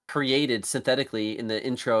created synthetically in the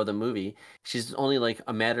intro of the movie. She's only like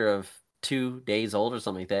a matter of 2 days old or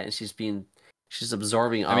something like that, and she's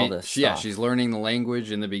absorbing all this stuff. Yeah, she's learning the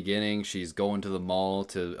language in the beginning. She's going to the mall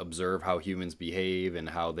to observe how humans behave and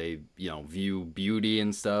how they, view beauty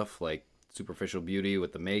and stuff, like superficial beauty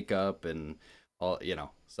with the makeup and all,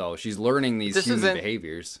 So she's learning these human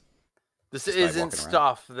behaviers. This isn't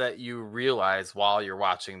stuff that you realize while you're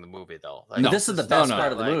watching the movie, though. Like, this is the best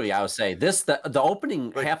part of the movie, I would say. The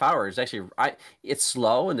opening half hour is actually it's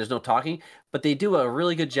slow and there's no talking, but they do a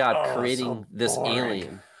really good job creating this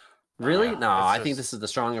alien. Really? No, I think this is the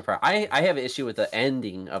stronger part. I have an issue with the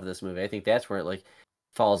ending of this movie. I think that's where it like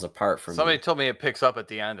falls apart for me. Somebody told me it picks up at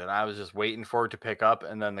the end, and I was just waiting for it to pick up,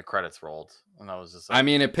 and then the credits rolled, and I was just like,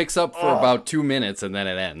 it picks up for about 2 minutes and then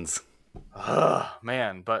it ends.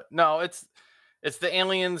 Man, but no, it's the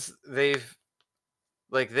aliens. They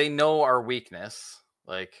know our weakness.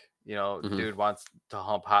 Like, dude wants to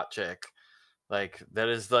hump hot chick. Like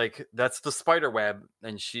that's the spider web,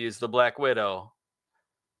 and she is the Black Widow.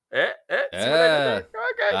 See what I did there?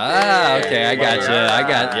 Okay. Okay, I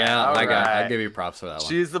got you. I'll Right. give you props for that one.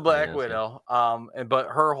 She's the Black Yeah, Widow. But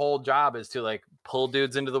her whole job is to like pull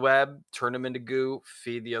dudes into the web, turn them into goo,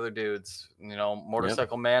 feed the other dudes. You know,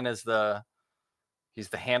 Motorcycle Man is he's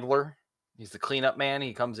the handler. He's the cleanup man.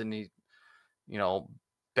 He comes in, you know,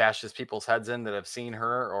 bashes people's heads in that have seen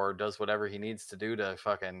her, or does whatever he needs to do to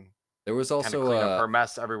fucking There was kind of also clean up her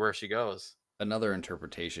mess everywhere she goes. another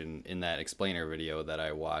interpretation in that explainer video that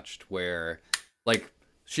I watched where, like,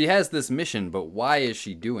 she has this mission, but why is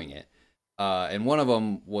she doing it? And one of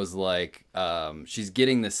them was like, she's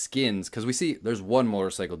getting the skins because we see there's one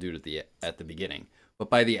motorcycle dude at the beginning, but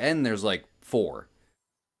by the end there's like 4.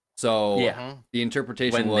 So the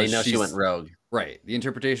interpretation when was they know she went rogue. Right. The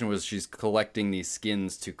interpretation was she's collecting these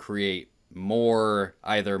skins to create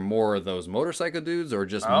either more of those motorcycle dudes or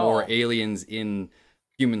just more aliens in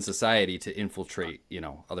human society to infiltrate, you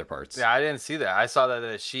know, other parts. Yeah, I didn't see that. I saw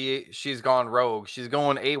that she's gone rogue. She's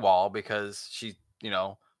going AWOL because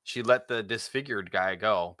she let the disfigured guy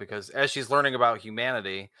go, because as she's learning about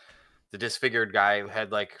humanity, the disfigured guy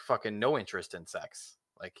had like fucking no interest in sex.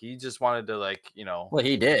 Like he just wanted to Well,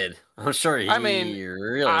 he did. I'm sure he. I mean,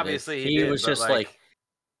 really obviously did. he did, was but, just like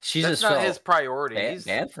she that's just not felt his priority.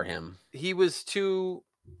 bad for him. He was too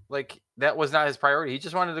that was not his priority. He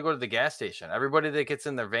just wanted to go to the gas station. Everybody that gets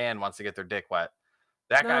in their van wants to get their dick wet.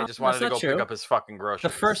 That guy just wanted to go pick up his fucking groceries. The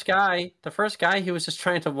first guy, he was just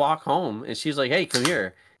trying to walk home, and she's like, "Hey, come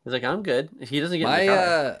here." He's like, "I'm good." He doesn't get in the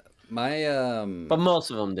car. But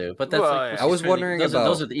most of them do. But that's I was wondering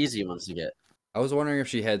those are the easy ones to get. I was wondering if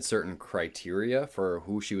she had certain criteria for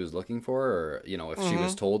who she was looking for, or, you know, if she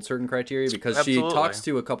was told certain criteria, because she talks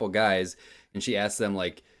to a couple guys and she asks them,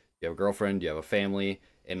 like, you have a girlfriend, do you have a family?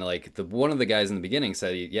 And like one of the guys in the beginning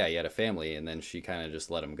said, he had a family, and then she kind of just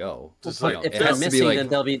let him go. Just if they're missing, then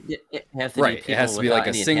they'll be it has to be like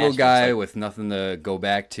a single guy with nothing to go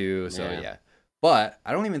back to. So yeah. But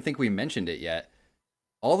I don't even think we mentioned it yet.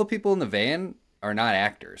 All the people in the van are not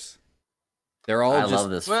actors. They're all I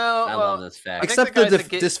love this fact. Except the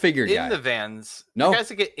disfigured guy. In the vans. No. The guys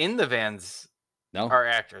that get in the vans are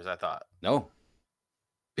actors, I thought. No.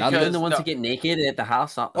 Because even the ones that get naked at the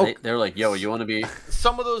house, they're like, "Yo, you want to be?"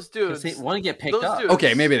 Some of those dudes they want to get picked up.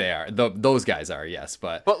 Okay, maybe they are. Those guys are, yes,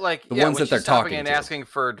 but like the ones that they're talking and to, asking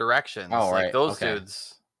for directions,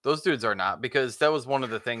 those dudes are not, because that was one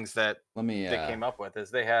of the things that they came up with,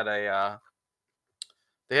 is they had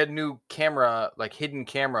new camera, like hidden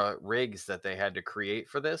camera rigs that they had to create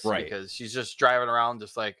for this, because she's just driving around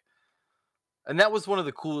just like, and that was one of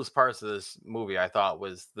the coolest parts of this movie, I thought,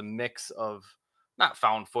 was the mix of not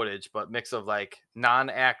found footage, but mix of like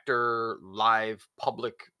non-actor live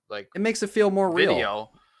public, like it makes it feel more video.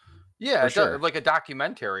 real. Yeah, it does, like a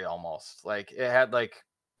documentary almost. Like it had like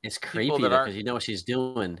it's creepy because you know what she's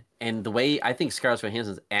doing, and the way I think Scarlett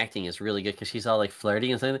Johansson's acting is really good because she's all like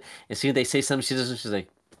flirty and something. And soon they say something she doesn't, she's like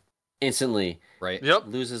instantly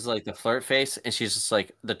loses like the flirt face, and she's just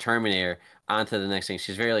like the Terminator onto the next thing.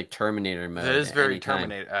 She's very like Terminator mode. It is very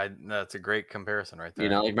Terminator. That's a great comparison right there. You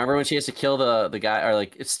know, like remember when she has to kill the guy, or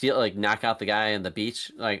like knock out the guy on the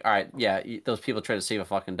beach? Like, all right, yeah, those people try to save a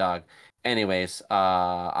fucking dog. Anyways,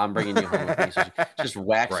 I'm bringing you home with me. So she just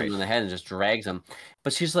whacks him in the head and just drags him.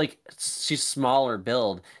 But she's smaller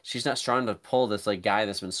build. She's not strong to pull this like guy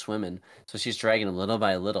that's been swimming. So she's dragging him little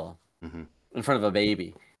by little in front of a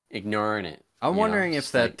baby, ignoring it. I'm wondering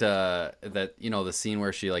if that you know, the scene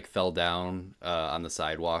where she like fell down on the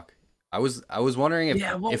sidewalk. I was wondering if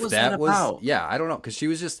I don't know, because she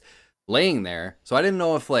was just laying there, so I didn't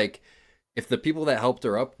know if the people that helped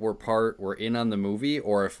her up were in on the movie,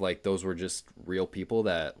 or if like those were just real people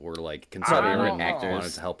that were like considered actors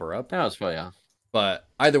wanted to help her up. That was probably But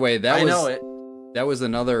either way, that was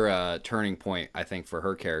another turning point, I think, for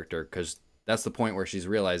her character, because that's the point where she's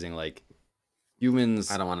realizing like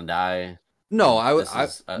humans. I don't want to die. No,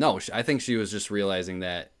 I think she was just realizing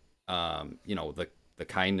that, you know, the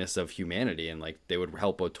kindness of humanity, and like they would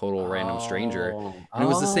help a total random stranger. And it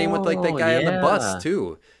was the same with like that guy on the bus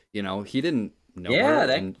too. You know, he didn't know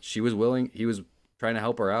her, and she was willing. He was trying to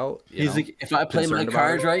help her out. He's like, if I play my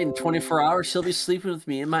cards right in 24 hours, she'll be sleeping with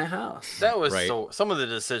me in my house. That was some of the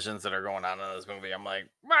decisions that are going on in this movie. I'm like,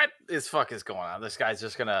 what is going on? This guy's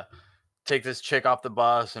just gonna take this chick off the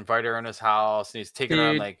bus, invite her in his house, and he's taking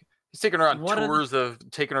her on tours of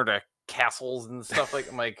taking her to castles and stuff.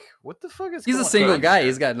 Like, I'm like, what the fuck is? He's a single guy.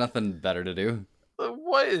 He's got nothing better to do.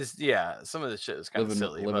 What is? Yeah, some of this shit is kind of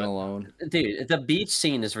silly. Living alone, dude. The beach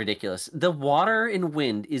scene is ridiculous. The water and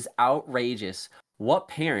wind is outrageous. What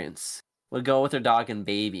parents would go with their dog and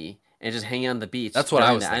baby and just hang on the beach? That's what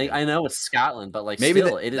I was thinking. I know it's Scotland, but like maybe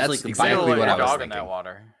still, it is that's like exactly what I was thinking. In that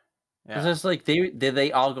water. It's Yeah. just like did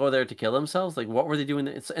they all go there to kill themselves? Like what were they doing?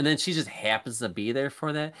 And then she just happens to be there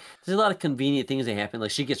for that. There's a lot of convenient things that happen.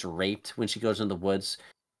 Like she gets raped when she goes in the woods.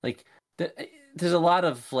 Like there's a lot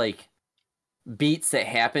of like beats that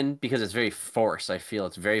happen because it's very forced. I feel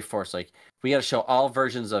it's very forced. Like we got to show all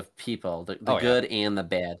versions of people, the Oh yeah. good and the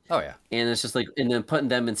bad. Oh yeah. And it's just like, and then putting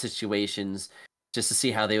them in situations just to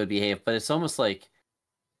see how they would behave. But it's almost like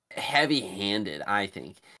heavy-handed, I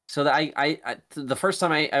think. So that the first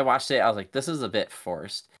time I watched it, I was like, this is a bit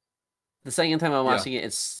forced. The second time I'm Yeah. watching it,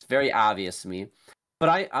 it's very obvious to me. But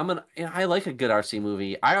I like a good RC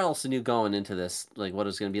movie. I also knew going into this like what it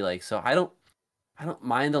was going to be like. So I don't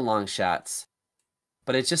mind the long shots,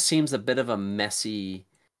 but it just seems a bit of a messy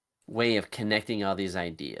way of connecting all these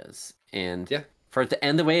ideas. And Yeah. for it to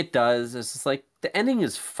end the way it does, it's just like the ending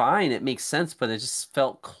is fine. It makes sense, but it just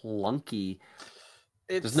felt clunky.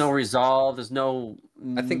 There's no It's resolve. There's no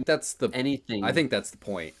I think that's the anything. I think that's the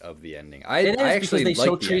point of the ending. It I is actually because they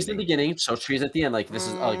show like the trees in the ending. beginning, show trees at the end. Like this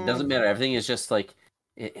is like doesn't mm, matter. Everything is just like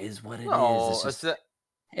it is what it is. no, It's just it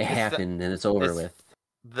it's the happened and it's over it's with.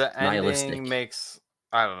 the ending Nihilistic. makes,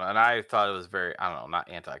 I don't know, and I thought it was very, I don't know,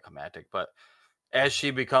 not anticlimactic, but as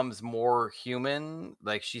she becomes more human,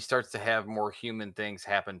 like she starts to have more human things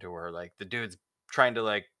happen to her. Like the dude's trying to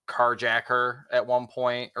like carjack her at one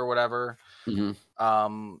point or whatever. Hmm.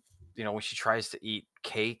 Um, when she tries to eat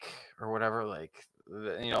cake or whatever, like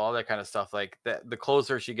all that kind of stuff. Like that, the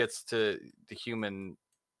closer she gets to the human,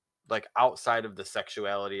 like outside of the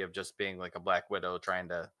sexuality of just being like a Black Widow trying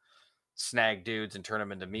to snag dudes and turn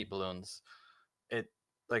them into meat balloons, it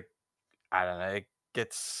like I don't know, it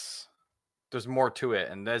gets there's more to it.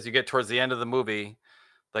 And as you get towards the end of the movie,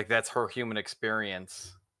 like that's her human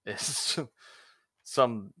experience is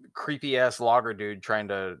some creepy ass logger dude trying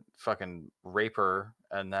to fucking rape her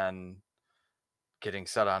and then getting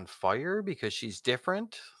set on fire because she's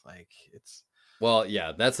different. Like it's Well,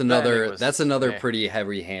 yeah, the ending was that's another meh. pretty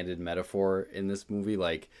heavy-handed metaphor in this movie.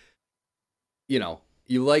 Like,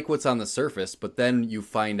 you like what's on the surface, but then you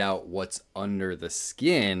find out what's under the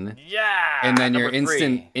skin, and Yeah, then your number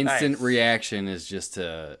instant three. instant Nice. reaction is just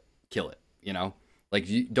to kill it. Like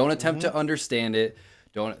you don't attempt Hmm. to understand it.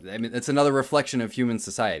 Don't. I mean, it's another reflection of human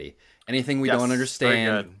society. Anything we don't Yes, very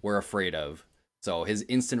understand, good. we're afraid of. So his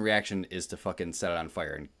instant reaction is to fucking set it on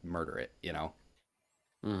fire and murder it.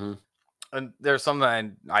 Hmm. And there's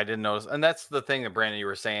something I didn't notice, and that's the thing that Brandon you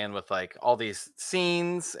were saying with like all these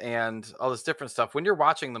scenes and all this different stuff. When you're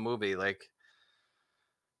watching the movie, like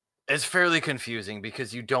it's fairly confusing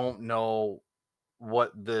because you don't know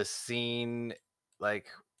what the scene, like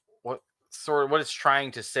what sort of what it's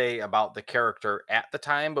trying to say about the character at the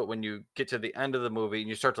time. But when you get to the end of the movie and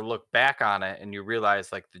you start to look back on it and you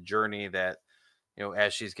realize like the journey that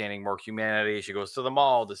as she's gaining more humanity, she goes to the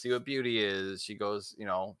mall to see what beauty is. She goes,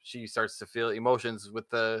 she starts to feel emotions with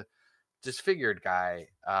the disfigured guy.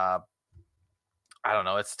 I don't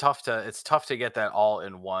know. It's tough to get that all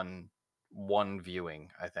in one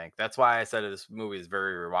viewing. I think that's why I said this movie is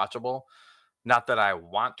very rewatchable. Not that I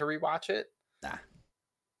want to rewatch it, Nah,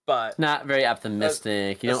 but Not very a,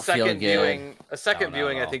 optimistic. You a don't feel second good. viewing, a no, second not at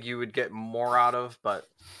viewing, I all. think you would get more out of. But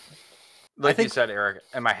I like you think said, Eric,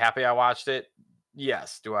 am I happy I watched it?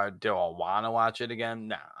 Yes. Do I want to watch it again?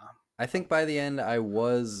 Nah. I think by the end I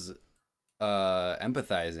was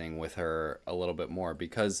empathizing with her a little bit more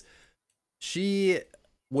because she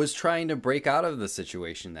was trying to break out of the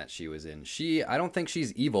situation that she was in. I don't think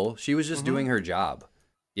she's evil. She was just Hmm. doing her job.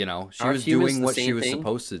 She Aren't was humans doing the what she same was thing?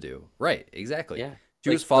 supposed to do. Right, exactly. Yeah. She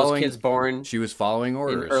Like was those following kids born she was following in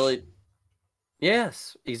orders. early.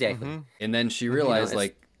 Yes, exactly. Hmm. And then she Hmm. realized It's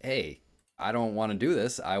like, hey, I don't want to do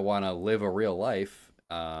this. I want to live a real life.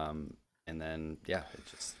 And then yeah, it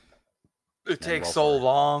just It didn't takes roll so for her.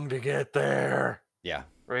 long to get there. Yeah.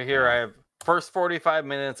 Right I here, I know. have first 45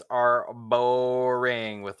 minutes are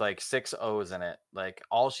boring with like six O's in it. Like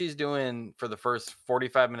all she's doing for the first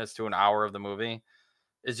 45 minutes to an hour of the movie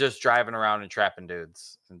is just driving around and trapping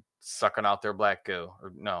dudes and sucking out their black goo.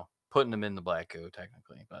 Or no, putting them in the black goo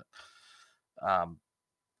technically. But um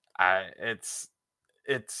I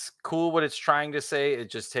it's cool what it's trying to say. It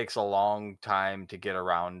just takes a long time to get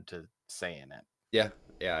around to saying it. Yeah.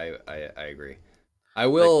 Yeah, I agree. I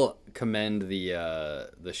Like, will commend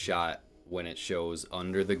the shot when it shows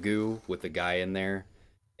under the goo with the guy in there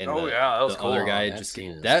and oh the yeah, that was the other cool. oh, guy that just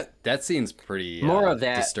scene is that scene's pretty more of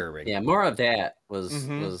that. disturbing. Yeah, more of that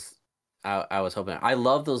Mm-hmm. was I was hoping. I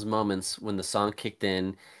love those moments when the song kicked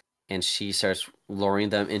in and she starts luring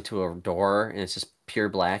them into a door and it's just pure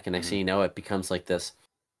black and next Hmm. thing you know it becomes like this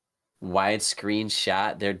widescreen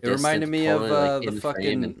shot. Their It reminded distance me of totally like the in frame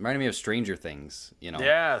fucking and reminded me of Stranger Things. You know,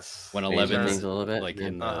 Yes. when Stranger Eleven's Things a little bit. like Yeah.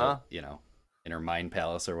 in the in her mind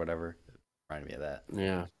palace or whatever. It reminded me of that.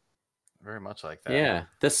 Yeah. Very much like that. Yeah.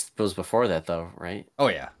 This was before that though, right? Oh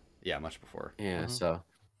yeah, much before. Yeah. So,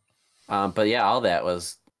 but yeah, all that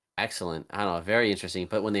was excellent. I don't know, very interesting.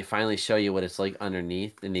 But when they finally show you what it's like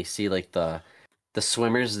underneath, and they see like the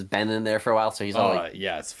swimmers has been in there for a while, so he's all like,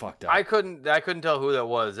 yeah, it's fucked up. I couldn't tell who that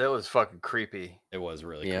was. It was fucking creepy. It was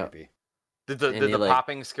really Yeah. creepy. Did And the they, like,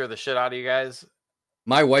 popping scare the shit out of you guys?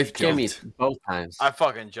 My wife scared me jumped. both times. I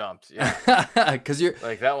fucking jumped. Yeah. Because you're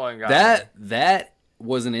Like that one got me. that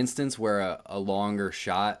was an instance where a longer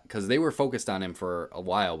shot, because they were focused on him for a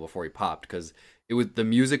while before he popped, because it was the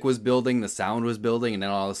music was building, the sound was building, and then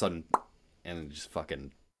all of a sudden, and just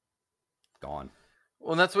fucking gone.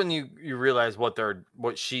 Well, that's when you realize what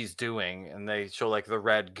she's doing, and they show like the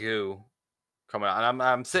red goo coming out. And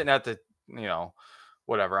I'm sitting at the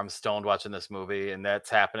whatever. I'm stoned watching this movie, and that's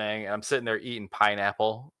happening. And I'm sitting there eating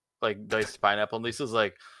pineapple, like diced pineapple. And Lisa's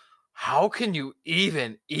like, "How can you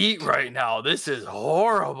even eat right now? This is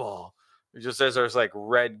horrible." It just says there's like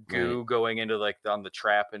red goo going into like on the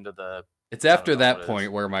trap into the. It's after that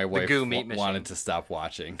point where my wife wanted wanted to stop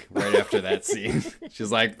watching. Right after that scene, she's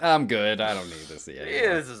like, "I'm good. I don't need to see it anymore."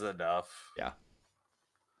 Yeah, this is enough. Yeah.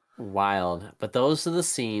 Wild. But those are the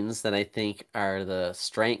scenes that I think are the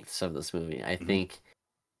strengths of this movie. I think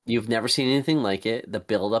you've never seen anything like it. The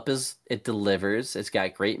buildup it delivers. It's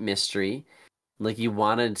got great mystery. Like you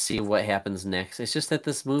want to see what happens next. It's just that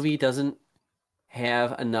this movie doesn't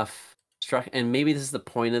have enough structure. And maybe this is the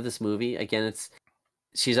point of this movie. Again,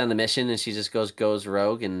 she's on the mission and she just goes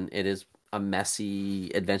rogue, and it is a messy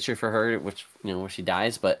adventure for her, which where she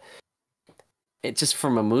dies. But it just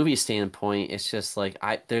from a movie standpoint, it's just like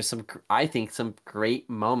there's I think some great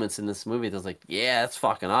moments in this movie that's like, yeah, that's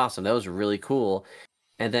fucking awesome. That was really cool.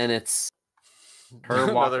 And then it's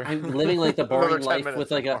her I'm living like the boring life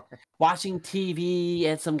with like watching TV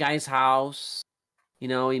at some guy's house.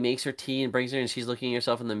 He makes her tea and brings her, and she's looking at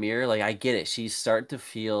herself in the mirror. Like, I get it. She's starting to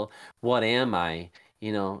feel, what am I?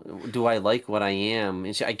 Do I like what I am?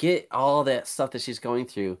 And I get all that stuff that she's going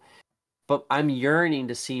through, but I'm yearning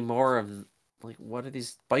to see more of, like, what are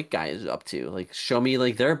these bike guys up to? Like, show me,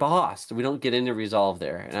 like, their boss. We don't get into resolve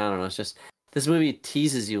there. And I don't know. It's just, this movie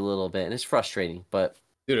teases you a little bit, and it's frustrating, but.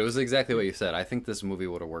 Dude, it was exactly what you said. I think this movie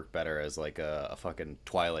would have worked better as, like, a fucking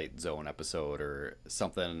Twilight Zone episode or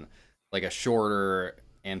something, like a shorter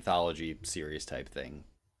anthology series type thing.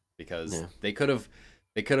 Because they could have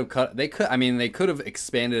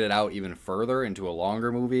expanded it out even further into a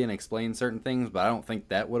longer movie and explained certain things, but I don't think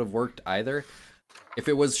that would have worked either. If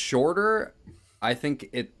it was shorter, I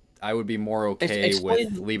think I would be more okay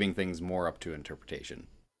with leaving things more up to interpretation.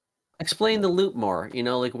 Explain the loop more,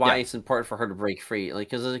 like why it's important for her to break free. Like,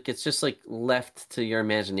 because it's just like left to your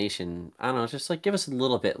imagination. I don't know, just like give us a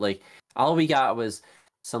little bit. Like, all we got was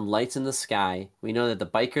some lights in the sky. We know that the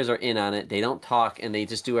bikers are in on it. They don't talk, and they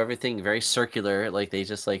just do everything very circular. Like, they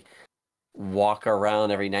just like walk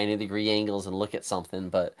around every 90-degree angles and look at something.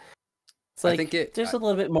 But it's like there's a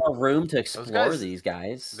little bit more room to explore these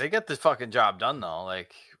guys. They get the fucking job done though.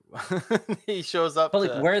 Like he shows up. But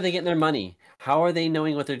like, where are they getting their money? How are they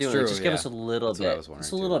knowing what they're doing? True, just give us a little bit.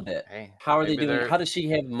 Just a little bit. Hey, how are they doing? How does she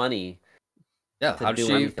have money? Yeah, how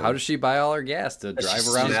does she buy all her gas to drive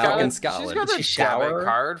around fucking Scotland? She's got a debit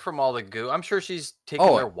card from all the goo. I'm sure she's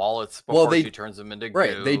taking their wallets before she turns them into goo.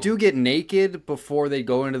 Right, they do get naked before they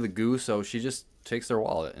go into the goo, so she just takes their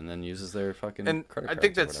wallet and then uses their fucking credit cards.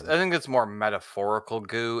 I think that's more metaphorical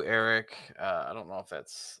goo, Eric. I don't know if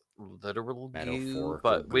that's literal goo,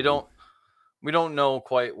 but we don't know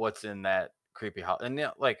quite what's in that creepy house. And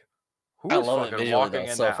like, who's fucking walking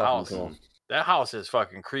in that house? Cool. That house is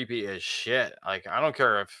fucking creepy as shit. Like, I don't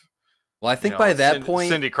care if. Well, I think by that point,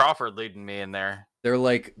 Cindy Crawford leading me in there. They're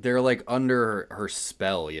like under her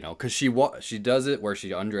spell, because she does it where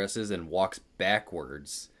she undresses and walks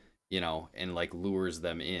backwards, and like lures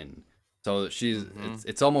them in. So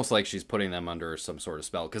it's almost like she's putting them under some sort of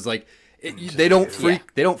spell, because like they don't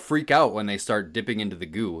freak out when they start dipping into the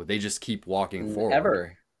goo. They just keep walking forward.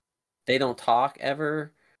 Ever, they don't talk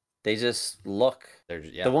ever. They just look.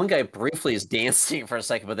 The one guy briefly is dancing for a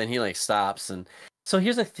second, but then he like stops. And so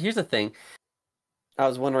here's the thing. I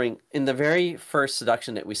was wondering, in the very first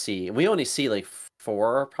seduction that we see, we only see like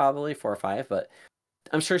 4 or 5, but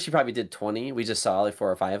I'm sure she probably did 20. We just saw like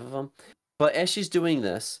 4 or 5 of them. But as she's doing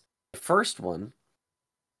this, the first one,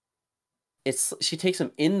 she takes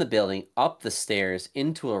him in the building, up the stairs,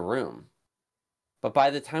 into a room. But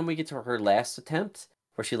by the time we get to her last attempt,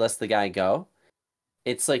 where she lets the guy go,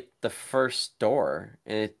 it's like the first door,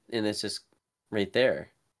 and it's just right there.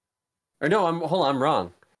 Or no, hold on, I'm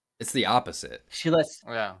wrong. It's the opposite. She lets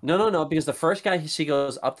Yeah. no, because the first guy she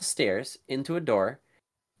goes up the stairs into a door,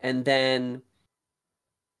 and then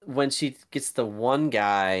when she gets the one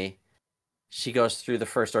guy, she goes through the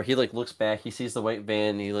first door. He like looks back, he sees the white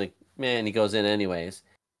van, he like, man, he goes in anyways.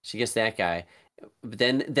 She gets that guy. But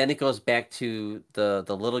then it goes back to the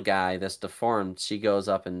little guy that's deformed. She goes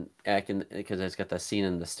up and acting because it's got the scene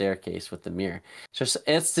in the staircase with the mirror. So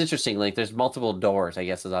it's interesting. Like there's multiple doors, I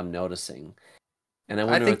guess, as I'm noticing, and I I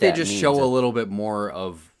wonder think what they that just means. show a little bit more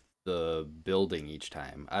of the building each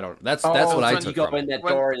time. I don't. That's Oh, what I so you took go from in it. that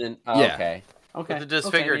When door and then Yeah. okay, with the okay,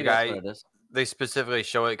 disfigured maybe that's guy, what it is. they specifically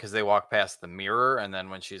show it because they walk past the mirror, and then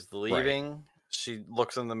when she's Right. leaving, she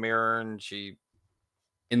looks in the mirror and she,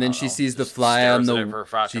 And I then don't she know, sees the just fly on stares at it the for a she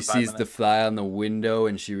fucking five sees the minutes. fly on the window,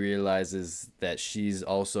 and she realizes that she's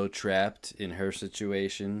also trapped in her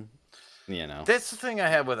situation. You know. That's the thing I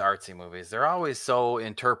have with artsy movies. They're always so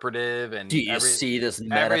interpretive, Do and you see this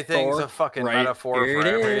everything's a metaphor? fucking Right. metaphor Here for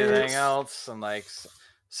it everything is. else. And like We did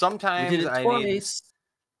sometimes it twice.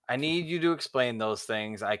 I need you to explain those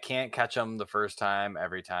things. I can't catch them the first time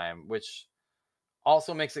every time, which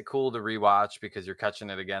also makes it cool to rewatch because you're catching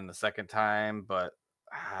it again the second time. But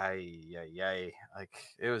like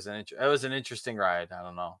it was an interesting ride. I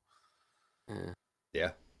don't know. Yeah.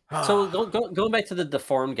 Yeah. So going back to the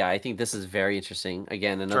deformed guy, I think this is very interesting.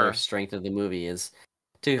 Again, another Sure. strength of the movie is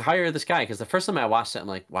to hire this guy because the first time I watched it, I'm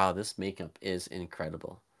like, wow, this makeup is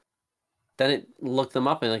incredible. Then it looked them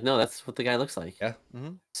up and like, no, that's what the guy looks like. Yeah.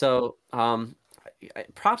 Mhm. So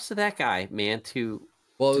props to that guy, man,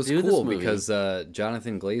 Well, it to was do this cool movie. because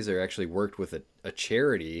Jonathan Glazer actually worked with a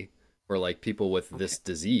charity for like people with this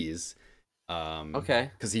disease.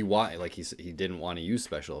 Okay. Because he didn't want to use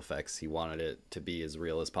special effects. He wanted it to be as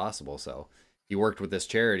real as possible. So he worked with this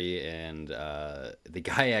charity, and the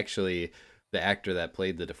guy actually, the actor that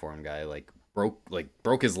played the deformed guy,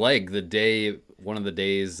 broke his leg one of the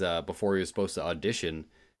days before he was supposed to audition.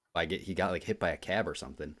 He got like hit by a cab or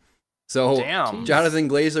something. So Damn. Jonathan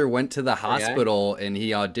Glazer went to the hospital and he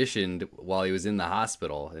auditioned while he was in the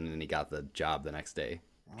hospital, and then he got the job the next day.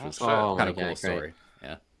 Which was Oh, kind of my cool God, story. great.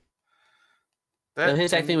 Yeah. No,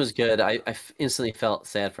 his acting And was good. I instantly felt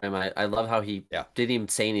sad for him. I love how he Yeah. didn't even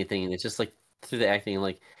say anything, and it's just like through the acting,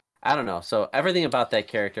 like I don't know. So everything about that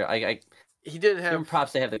character, I he did give him have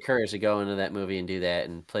props to have the courage to go into that movie and do that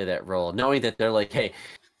and play that role, knowing that they're like, hey,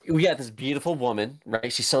 we got this beautiful woman,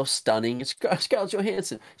 right? She's so stunning. It's Scarlett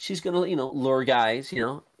Johansson. She's gonna, lure guys,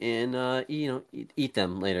 and eat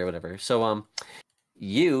them later, or whatever. So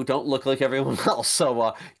you don't look like everyone else.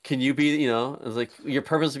 So can you be, it's like your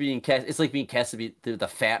purpose of being cast. It's like being cast to be the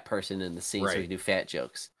fat person in the scene, so you Right. do fat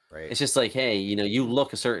jokes. Right. It's just like, hey, you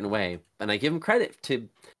look a certain way, and I give him credit to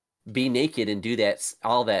be naked and do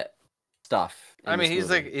all that stuff. I mean, he's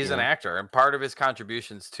an know? actor, and part of his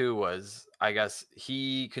contributions too was, I guess,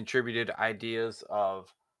 he contributed ideas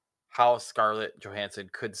of how Scarlett Johansson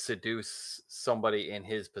could seduce somebody in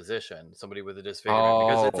his position, somebody with a disfigurement,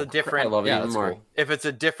 because it's a Oh, I different, love it Yeah, even that's more. cool. if it's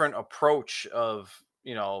a different approach of,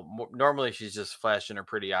 normally she's just flashing her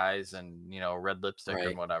pretty eyes and red lipstick Right.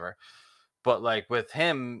 and whatever, but like with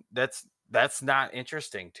him, that's not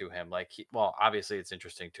interesting to him. Like well, obviously it's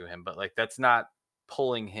interesting to him, but like that's not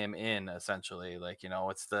pulling him in. Essentially, like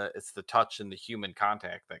it's the touch and the human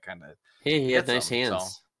contact that kind of Hey, he has gets nice him. So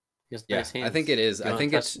hands. He has Yeah, nice hands. I think it is. You I want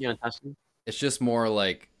think to touch? You want to touch him? it's just more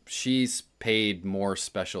like she's paid more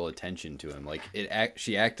special attention to him. Like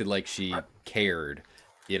she acted like she cared.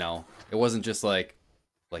 It wasn't just like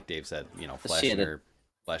Dave said, She had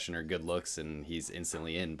flashing her good looks and he's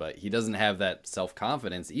instantly in. But he doesn't have that self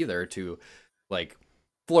confidence either to like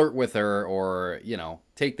flirt with her or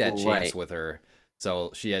take that chance Right. with her.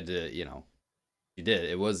 So she had to, she did.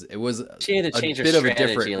 It was She had to a change her bit of a strategy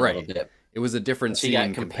different a little right. bit. It was a different She scene got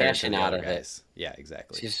compared to compassion the out other of it. guys. Yeah,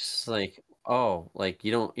 exactly. She's just like, oh, like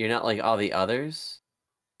you're not like all the others.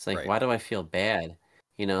 It's like, Right. why do I feel bad?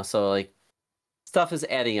 So like stuff is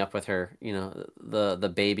adding up with her.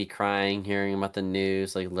 The baby crying, hearing about the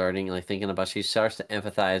news, like learning, like thinking about. She starts to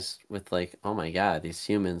empathize with like, oh my God, these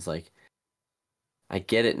humans. Like, I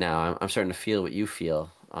get it now. I'm starting to feel what you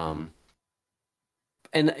feel.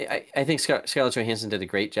 And I think Scarlett Johansson did a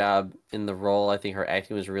great job in the role. I think her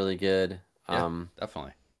acting was really good. Yeah,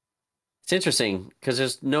 definitely. It's interesting because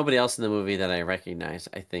there's nobody else in the movie that I recognize.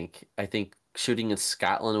 I think shooting in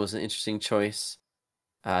Scotland was an interesting choice.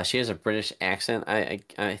 She has a British accent. I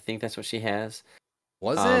think that's what she has.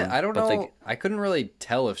 Was it? I don't But know. I couldn't really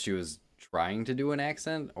tell if she was trying to do an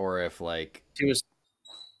accent or if like she was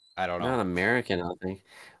I don't not know. American, I don't think.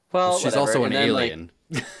 Well, she's whatever. also an And then, alien.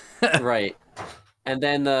 right. And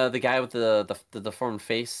then the guy with the deformed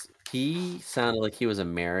face, he sounded like he was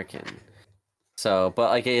American. So, but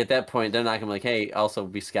like at that point, they're not gonna be like, hey, also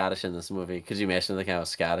be Scottish in this movie. Could you imagine the guy was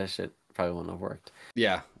Scottish? It probably wouldn't have worked.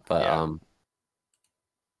 Yeah. But yeah.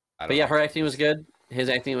 I don't yeah, know. her acting was good. His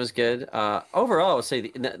acting was good. Overall, I would say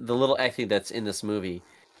the little acting that's in this movie,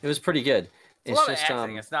 it was pretty good. It's a lot of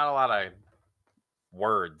acting. It's not a lot of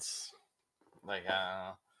words. Like,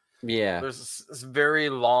 yeah, there's this very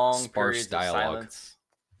long Sparse periods dialogue. of silence.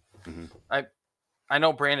 Mm-hmm. I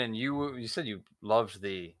know, Brandon. You said you loved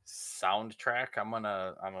the soundtrack.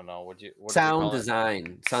 I don't know. What sound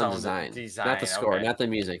design, sound design, not the score, okay. not the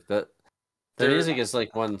music. The music is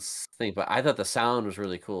like one thing, but I thought the sound was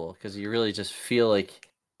really cool because you really just feel like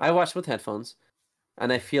I watched with headphones,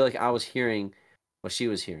 and I feel like I was hearing what she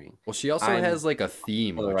was hearing. Well, she also has like a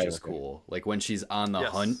theme, which is cool. Like when she's on the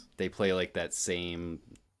hunt, they play like that same.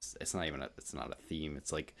 It's not a theme.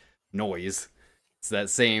 It's like noise. It's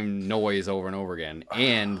that same noise over and over again,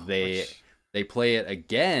 and they play it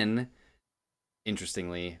again.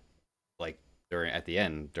 Interestingly, like at the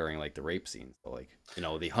end during like the rape scene. So like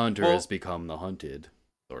the hunter has become the hunted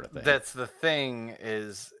sort of thing. That's the thing.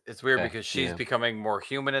 Is it's weird because she's becoming more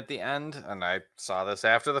human at the end, and I saw this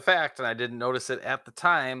after the fact, and I didn't notice it at the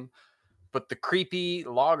time. But the creepy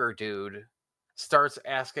logger dude starts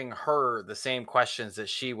asking her the same questions that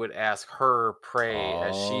she would ask her prey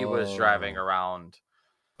as she was driving around.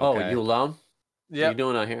 Oh, you alone? Yeah. What are you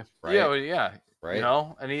doing out here? Right. Yeah. Right.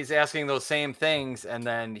 And he's asking those same things, and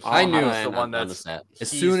then I knew the one that's as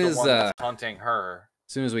soon as hunting her.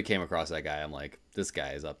 As soon as we came across that guy, I'm like, this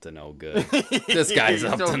guy is up to no good. This guy's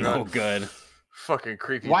up to no good. Fucking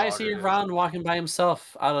creepy. Why is he around walking by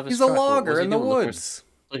himself out of his truck? He's a logger in the woods.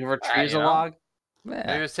 Looking for trees, a log?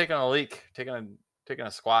 Maybe he was taking a leak, taking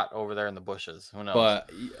a squat over there in the bushes. Who knows?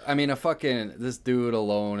 But I mean, this dude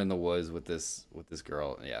alone in the woods with this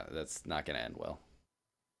girl, yeah, that's not gonna end well.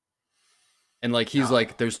 And like he's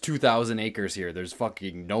like, there's 2,000 acres here. There's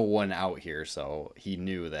fucking no one out here, so he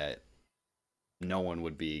knew that no one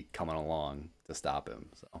would be coming along to stop him.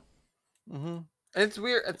 So it's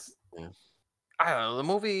weird. I don't know. The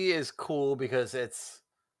movie is cool because it's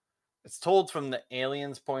told from the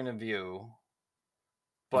alien's point of view.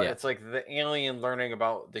 But it's like the alien learning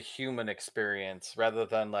about the human experience rather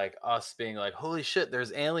than like us being like, holy shit,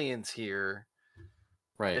 there's aliens here.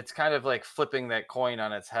 Right. It's kind of like flipping that coin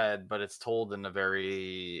on its head, but it's told in a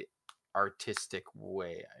very artistic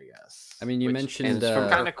way, I guess. I mean, you mentioned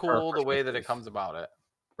kind of cool the way that it comes about it.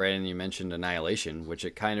 Brandon, you mentioned Annihilation, which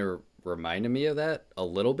it kind of reminded me of that a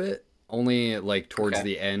little bit. Only like towards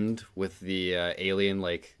the end with the alien,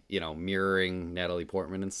 like, mirroring Natalie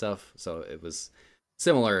Portman and stuff. So it was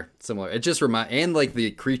similar. It just and like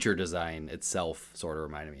the creature design itself sort of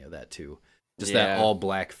reminded me of that too. Just that all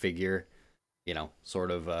black figure, sort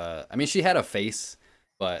of. I mean, she had a face,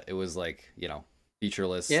 but it was like,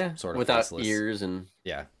 featureless, sort of without faceless. ears and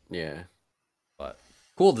yeah. But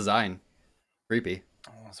cool design, creepy.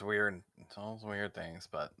 It's weird. It's all weird things,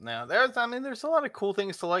 but now there's a lot of cool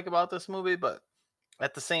things to like about this movie, but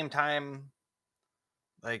at the same time,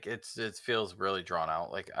 like it feels really drawn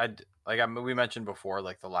out. We mentioned before,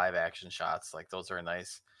 like the live action shots, like those are a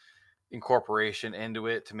nice incorporation into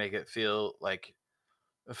it to make it feel like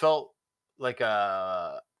it felt like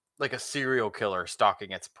a serial killer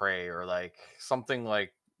stalking its prey, or like something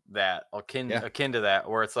like that, akin to that,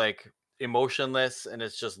 where it's like emotionless and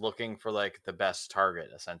it's just looking for like the best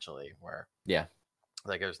target, essentially. Where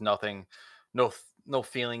like there's nothing, no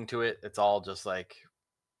feeling to it. It's all just like,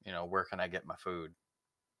 where can I get my food?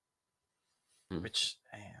 Which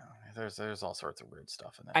there's all sorts of weird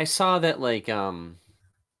stuff in there. I saw that like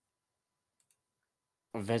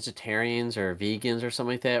vegetarians or vegans or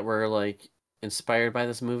something like that were like inspired by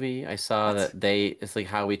this movie. I saw that it's like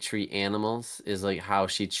how we treat animals is like how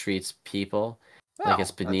she treats people. Like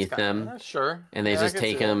it's beneath them. Sure. And they just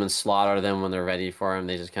take them and slaughter them when they're ready for them.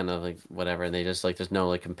 They just kind of like whatever. And they just like there's no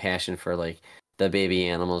like compassion for like the baby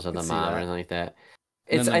animals or the mom or anything like that.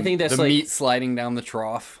 I think that's the like meat sliding down the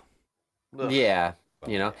trough. Yeah,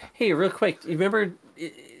 Hey, real quick, you remember?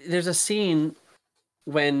 There's a scene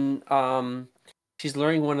when she's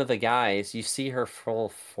luring one of the guys. You see her full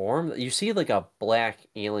form. You see like a black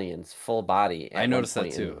alien's full body. I noticed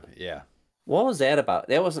that too. Yeah. What was that about?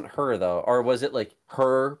 That wasn't her though, or was it like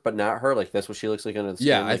her but not her? Like that's what she looks like on the screen?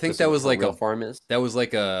 Yeah, I think that was like a form is. That was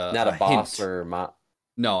like not a boss hint. or mom.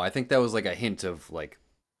 No, I think that was like a hint of like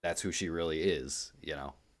that's who she really is.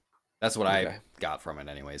 That's what I got from it,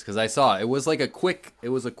 anyways. Because I saw it was like a quick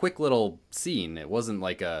little scene. It wasn't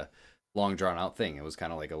like a long drawn out thing. It was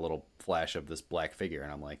kind of like a little flash of this black figure,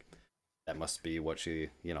 and I'm like, that must be what she,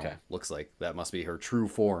 looks like. That must be her true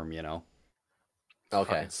form,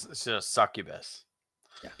 Okay. It's just succubus.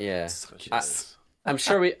 Yeah. Succubus. I'm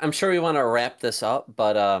sure we want to wrap this up,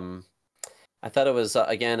 but I thought it was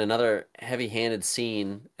again another heavy-handed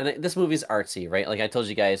scene, and this movie's artsy, right? Like I told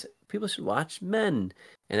you guys, people should watch Men,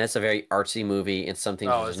 and that's a very artsy movie, and some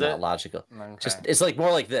things are just not logical. Okay. It's like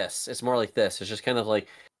more like this. It's more like this. It's just kind of like,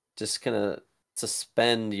 just kind of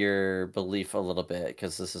suspend your belief a little bit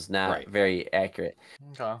because this is not very accurate.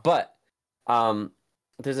 Okay. But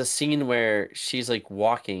there's a scene where she's like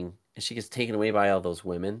walking and she gets taken away by all those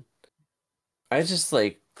women. I was just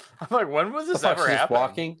like, I'm like, when was this ever happening?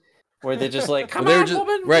 Walking, where they're just like, come on,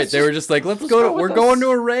 woman. Right, they were just like, let's go. We're going to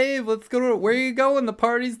a rave. Let's go to. Where are you going? The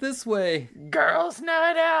party's this way. Girls'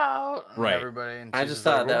 night out. Right. Everybody. I just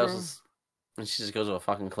thought that was. And she just goes to a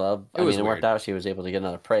fucking club. I mean, it worked out. She was able to get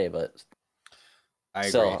another prey, but I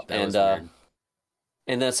agree. That was weird.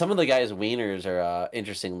 And then some of the guys' wieners are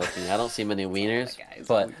interesting looking. I don't see many wieners,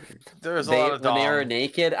 but there's a lot of when they were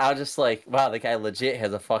naked, I was just like, wow, the guy legit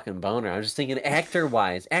has a fucking boner. I'm just thinking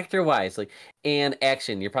actor-wise, like, and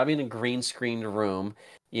action. You're probably in a green screened room,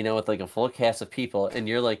 with like a full cast of people, and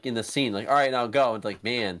you're like in the scene, like, all right, now go. And like,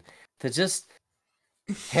 man, to just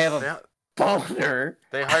have a boner.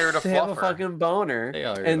 They hired a fluffer. Have a fucking boner. They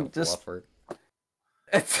hired a fluffer.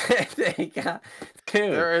 They got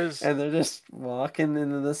dude, and they're just walking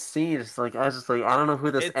into the scene. It's like I was just like, I don't know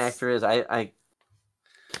who this actor is. I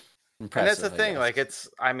and that's the thing. Like it's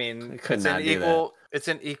an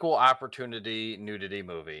equal opportunity nudity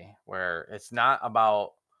movie where it's not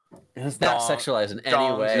about. It's not sexualized in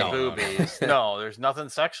any way. Boobies. No, there's nothing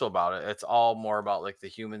sexual about it. It's all more about like the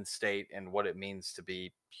human state and what it means to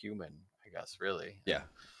be human. I guess really. Yeah.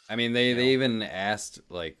 I mean, they even asked,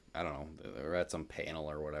 like, I don't know, they were at some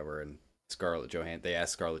panel or whatever, and they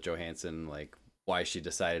asked Scarlett Johansson, like, why she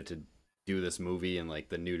decided to do this movie and, like,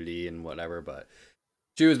 the nudity and whatever, but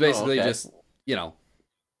she was basically just,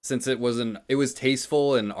 since it was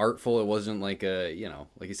tasteful and artful, it wasn't like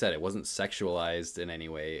like you said, it wasn't sexualized in any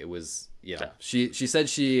way. It was, she said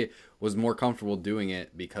she was more comfortable doing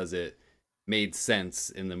it because it made sense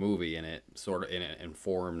in the movie and it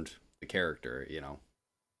informed the character, It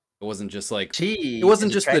wasn't just like it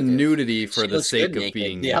wasn't just the nudity for the sake of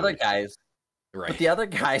being the other guys. Right. But the other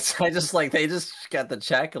guys, they just got the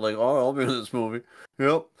check and like, oh, I'll be in this movie.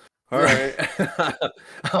 Yep. All right.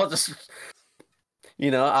 I'll just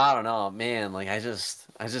I don't know, man. Like I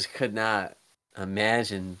just could not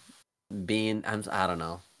imagine being I don't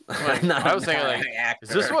know. I was thinking like, is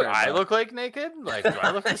this what I look like naked? Like, do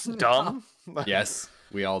I look this dumb? Yes,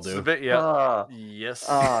 we all do. It's a bit, yes.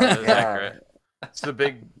 That is accurate. It's the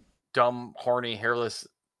big, dumb, horny, hairless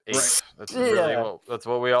ape. Right. That's really that's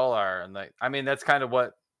what we all are. And like, I mean, that's kind of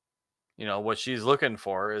what what she's looking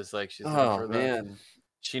for is like she's looking for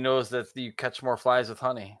she knows that you catch more flies with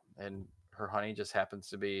honey, and her honey just happens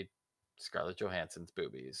to be Scarlett Johansson's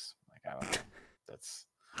boobies. Like I don't know, that's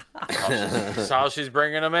how she's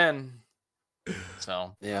bringing them in.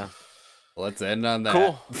 So yeah, let's end on that.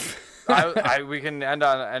 Cool. We can end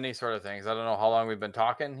on any sort of things. I don't know how long we've been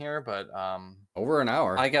talking here, but over an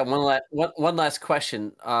hour. I got one last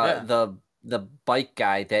question. The bike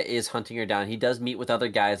guy that is hunting her down, he does meet with other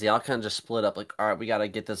guys. They all kind of just split up. Like, all right, we got to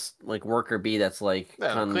get this like worker bee that's like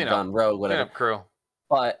gone rogue, whatever. Crew.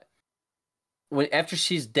 But after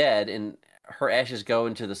she's dead and her ashes go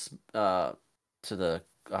into the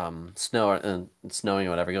snow and snowing or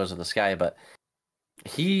whatever, goes in the sky, but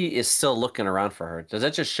he is still looking around for her. Does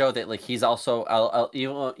that just show that like he's also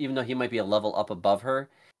even though he might be a level up above her,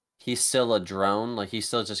 he's still a drone? Like he's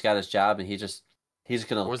still just got his job and he's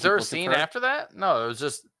gonna. Was there a scene after that? No, it was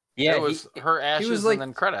just it was her ashes and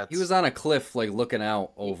then credits. He was on a cliff like looking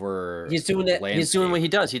out over. He's doing that. Landscape. He's doing what he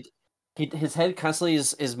does. His head constantly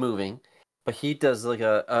is moving, but he does like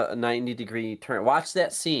a 90-degree turn. Watch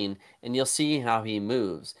that scene and you'll see how he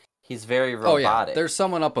moves. He's very robotic. Oh yeah, there's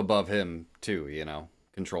someone up above him too,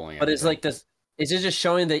 controlling it. But it's like this. Is it just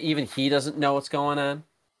showing that even he doesn't know what's going on?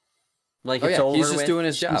 Like it's over. He's just doing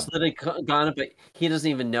his job. He's literally gone, but he doesn't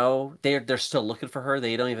even know. They're still looking for her.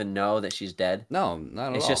 They don't even know that she's dead. No, not at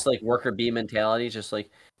all. It's just like worker bee mentality. Just like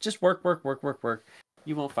work.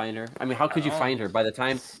 You won't find her. I mean, how could you find her? By the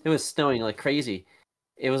time it was snowing like crazy,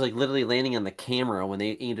 it was like literally landing on the camera when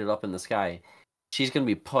they aimed it up in the sky. She's gonna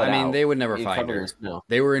be put out. I mean, they would never find her.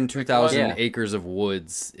 They were in 2,000 acres of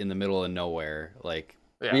woods in the middle of nowhere. Like,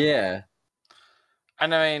 yeah.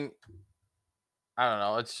 And I mean, I don't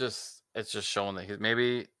know. It's just showing that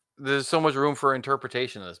maybe there's so much room for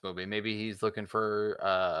interpretation in this movie. Maybe he's looking for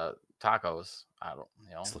tacos. I don't,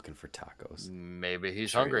 He's looking for tacos. Maybe he's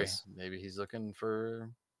Sure he hungry. is. Maybe he's looking for.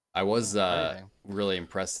 I was anything. really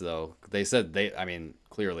impressed though. They said I mean,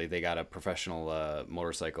 clearly they got a professional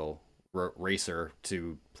motorcycle racer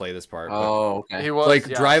to play this part. Oh, okay. He was Like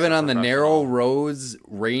yes, driving a on the narrow professional. roads,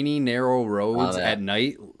 rainy narrow roads that. at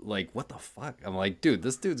night. Like what the fuck? I'm like, dude,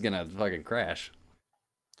 this dude's gonna fucking crash.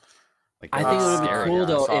 Like I that think it looks would be scary. cool yeah, I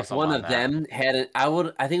though saw if some one on of that. them had it. I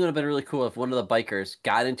think it would have been really cool if one of the bikers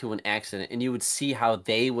got into an accident and you would see how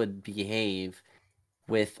they would behave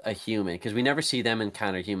with a human, because we never see them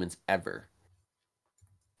encounter humans ever.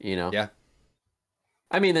 You know? Yeah.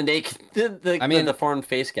 I mean, the naked, I mean- the foreign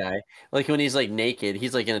face guy, like when he's like naked,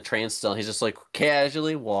 he's like in a trance still. He's just like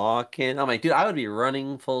casually walking. I'm like, dude, I would be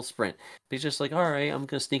running full sprint. But he's just like, all right, I'm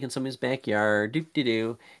gonna sneak in somebody's backyard. Doop de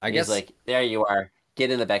doo. I And guess he's like, there you are.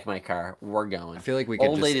 Get in the back of my car. We're going. I feel like we could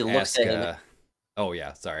Old just lady looks ask. at him. Oh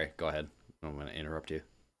yeah, sorry. Go ahead. I'm gonna interrupt you.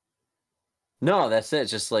 No, that's it.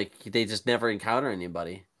 It's just like they just never encounter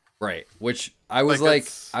anybody. Right. Which I was Like,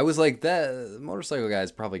 like, that motorcycle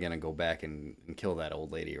guy's probably gonna go back and kill that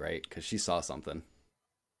old lady, right? Because she saw something.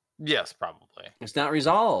 Yes, probably. It's not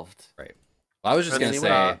resolved. Right. Well, I was just But gonna anyway,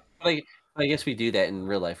 say. Like, I guess we do that in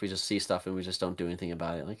real life. We just see stuff and we just don't do anything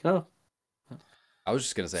about it. Like, oh, I was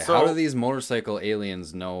just gonna say, So- how do these motorcycle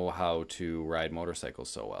aliens know how to ride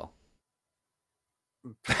motorcycles so well?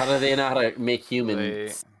 how do they know how to make human They-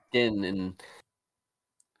 skin and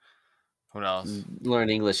Who knows? learn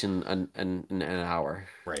English in an hour?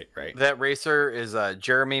 Right. Right. That racer is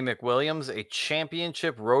Jeremy McWilliams, a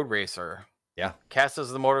championship road racer. Yeah. Cast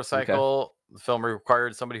as the motorcycle, the film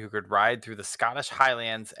required somebody who could ride through the Scottish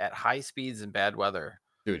Highlands at high speeds and bad weather.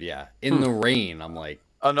 Dude. Yeah. In the rain, I'm like,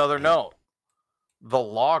 Another note: the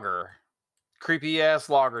logger, creepy ass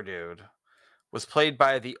logger dude, was played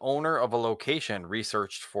by the owner of a location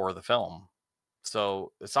researched for the film.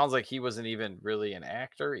 So it sounds like he wasn't even really an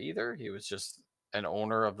actor either. He was just an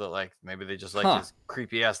owner of the, like, maybe they just like Huh. his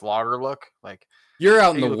creepy ass logger look. Like, you're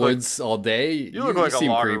out in You the look like- woods all day. you look like a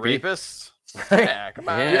seem logger creepy. rapist. Yeah, come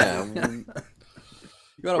on. Yeah, You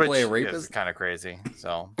gotta play a rapist? Is kind of crazy.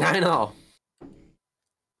 So I know.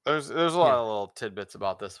 there's a lot of little tidbits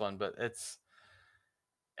about this one, but it's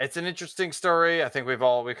an interesting story. I think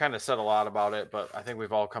we kind of said a lot about it, but I think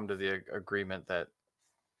we've all come to the agreement that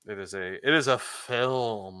it is a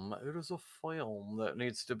film. It is a film that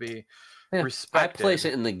needs to be Yeah, respected. I place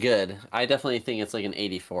it in the good. I definitely think it's like an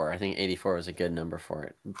 84. I think 84 is a good number for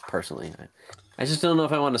it, personally. I just don't know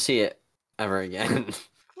if I want to see it ever again.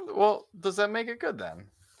 Well, does that make it good then?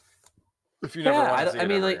 If you never want to see I it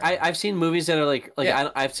mean, ever like again. I've seen movies that are like Yeah.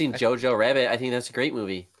 I've seen Jojo Rabbit. I think that's a great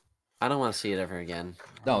movie. I don't want to see it ever again.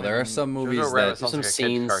 No, there are some Jojo movies Rabbit that There's sounds some like a kid's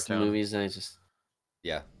scenes, cartoon. movies, and I just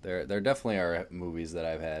yeah, there definitely are movies that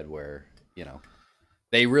I've had where, you know,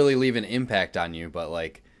 they really leave an impact on you, but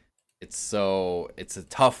like it's a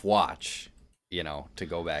tough watch, you know, to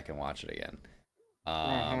go back and watch it again.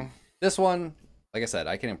 This one, like I said,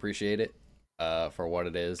 I can appreciate it for what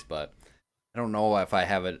it is, but I don't know if I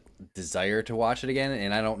have a desire to watch it again,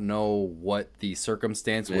 and I don't know what the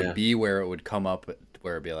circumstance would be where it would come up,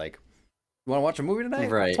 where it'd be like, you want to watch a movie tonight?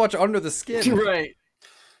 Right. Let's watch Under the Skin. right.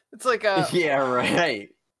 It's like Yeah, right.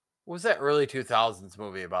 what was that early 2000s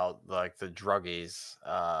movie about like the druggies?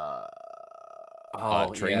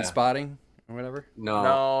 Train yeah. Spotting or whatever.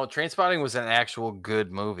 No, Trainspotting was an actual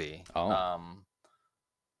good movie. Oh.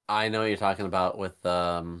 I know what you're talking about with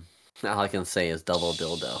all I can say is Double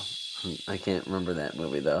Dildo. I can't remember that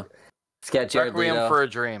movie though. It's got Jared Requiem Leto. for a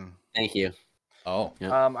Dream. Thank you. Oh.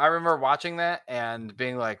 Yeah. I remember watching that and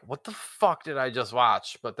being like, "What the fuck did I just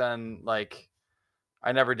watch?" But then, like,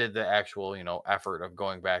 I never did the actual, effort of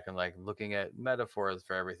going back and like looking at metaphors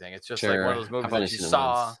for everything. It's just like one of those movies I've only that you seen it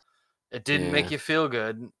saw. once. It didn't make you feel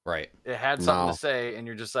good. Right. It had something No. to say, and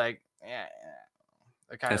you're just like, yeah.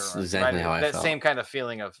 It kind That's of exactly how I that felt. same kind of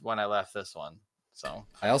feeling of when I left this one. So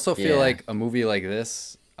I also feel Yeah. like a movie like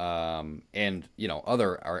this, and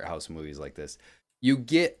other art house movies like this, you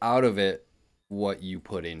get out of it what you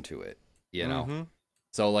put into it. Mhm.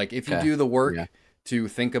 So like if you Okay. do the work Yeah. to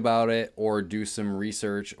think about it or do some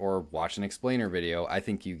research or watch an explainer video, I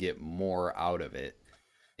think you get more out of it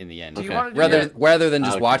in the end. Do you Okay. want to do Rather than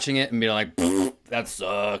just Okay. watching it and being like, that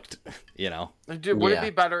sucked. Would it Yeah. be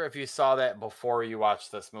better if you saw that before you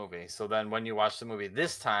watched this movie? So then when you watch the movie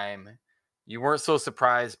this time, you weren't so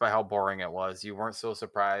surprised by how boring it was. You weren't so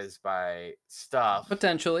surprised by stuff.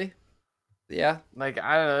 Potentially. Yeah. Like,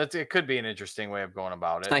 I don't know. It could be an interesting way of going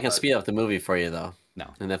about it. It's not gonna but speed up the movie for you though.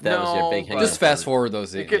 No. And if that was your No, big but- hang Just fast forward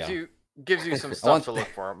those It things. gives Yeah. you gives you some I stuff want- to look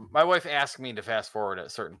for. My wife asked me to fast forward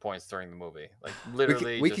at certain points during the movie. Like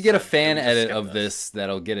literally, we just could get a said, fan "Can we just edit skip of this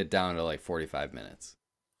that'll get it down to like 45 minutes.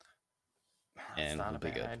 That's And not we'll a be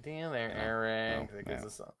bad good. idea there, No, Eric. no, That no. gives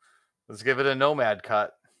us let's give it a Nomad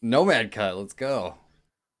cut. Nomad cut. Let's go.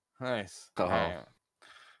 Nice. Oh. All right.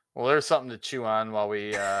 Well, there's something to chew on while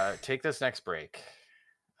we take this next break.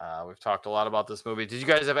 We've talked a lot about this movie. Did you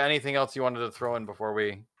guys have anything else you wanted to throw in before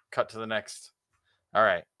we cut to the next? All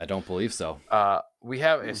right. I don't believe so. We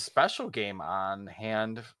have a special game on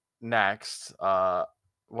hand next.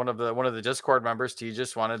 One of the Discord members, T,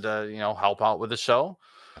 just wanted to help out with the show.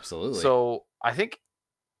 Absolutely. So I think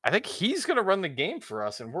he's gonna run the game for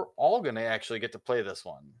us, and we're all gonna actually get to play this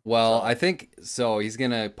one. Well, So- I think so. He's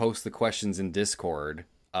gonna post the questions in Discord.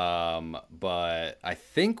 But I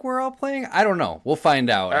think we're all playing. I don't know. We'll find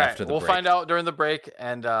out all right, after the we'll break. find out during the break,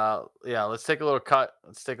 and yeah, let's take a little cut.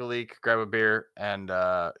 Let's take a leak, grab a beer, and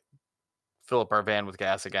fill up our van with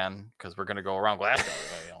gas again because we're gonna go around Glasgow.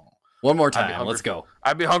 One more I'd be time. hungry Let's go.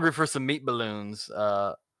 I'd be hungry for some meat balloons.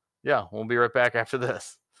 Yeah, we'll be right back after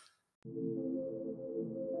this.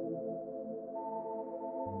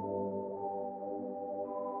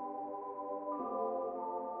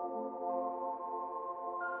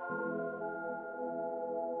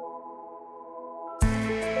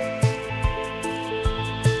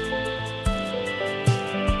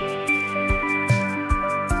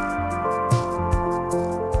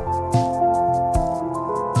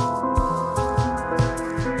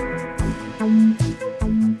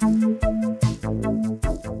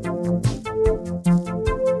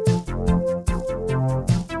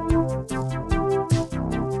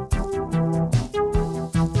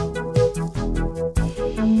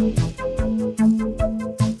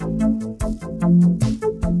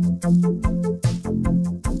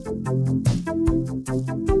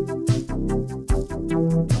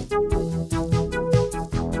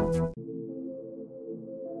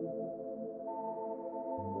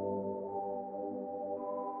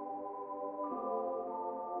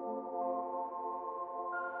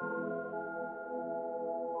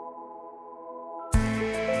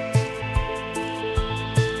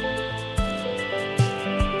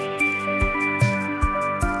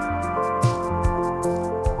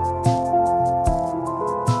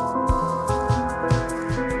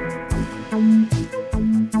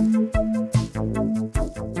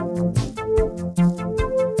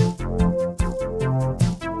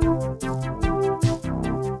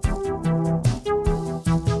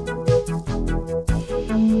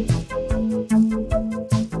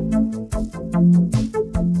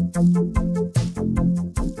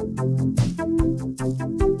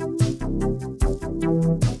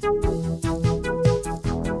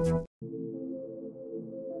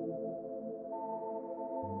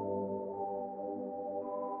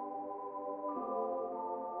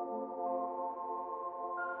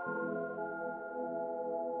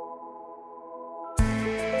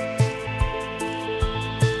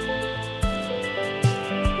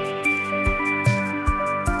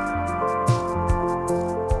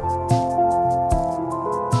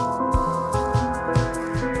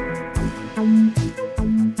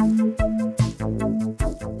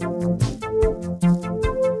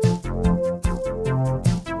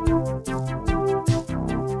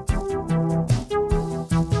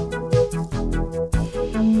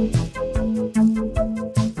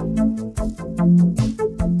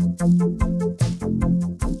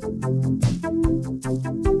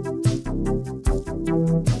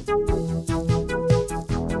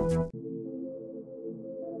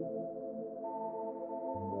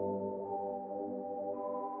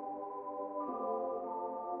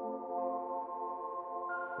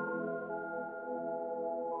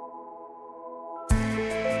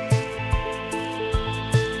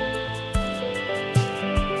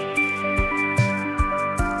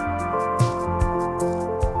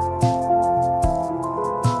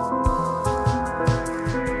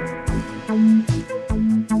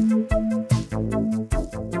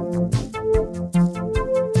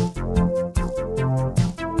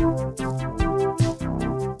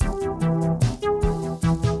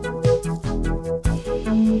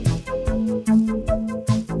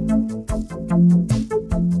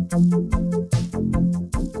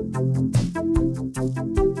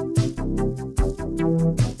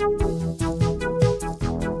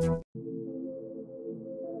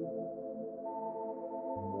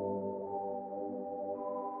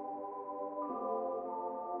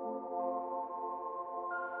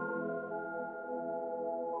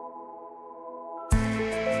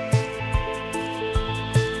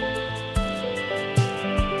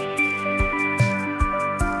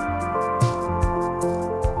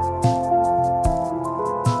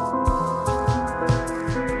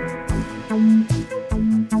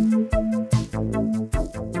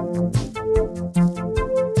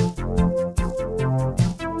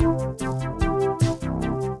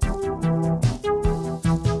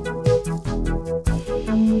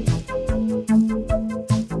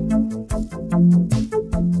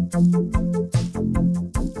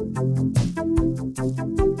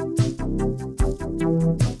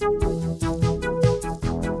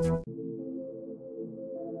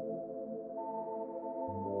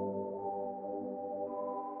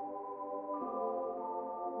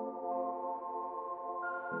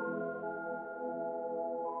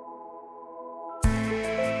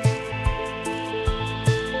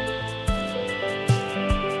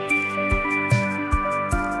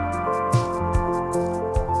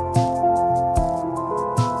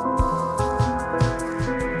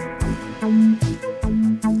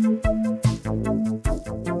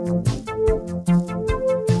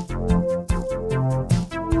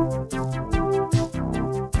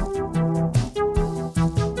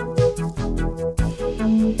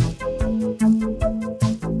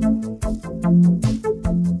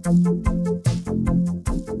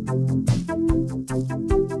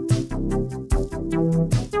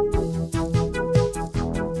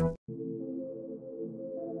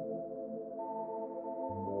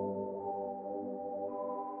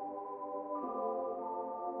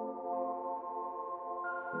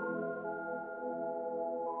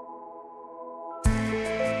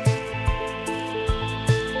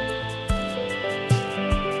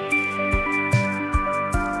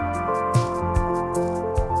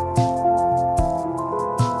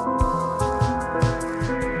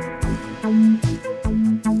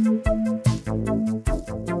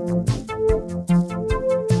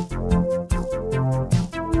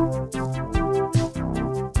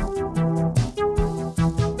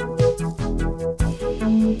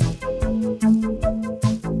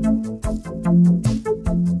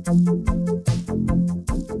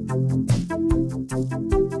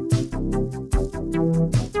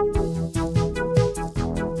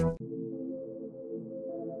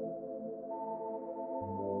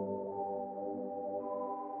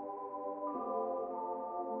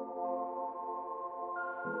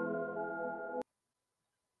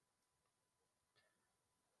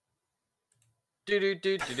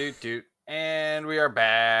 And we are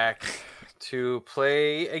back to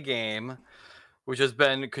play a game which has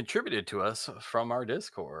been contributed to us from our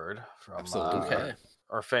Discord, from Absolutely.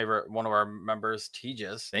 our favorite, one of our members,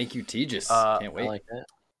 Tejas. Thank you, Tejas. Can't I wait. like that.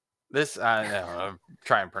 This, I don't know,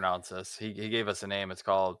 try and pronounce this. He gave us a name. It's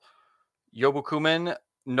called Yobukumen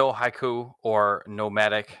no Haiku, or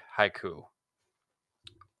Nomadic Haiku.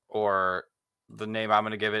 Or the name I'm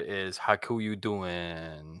going to give it is Haiku You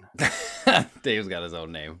Doin. Dave's got his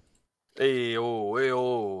own name.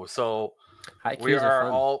 Ayo. So Haikus we are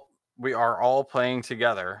are fun. we are all playing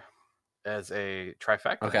together as a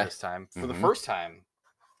trifecta Okay. this time for the Mhm. first time.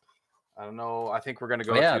 I don't know. I think we're gonna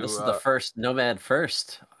go. Yeah, to, this is the first Nomad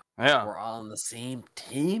first. Yeah, We're all on the same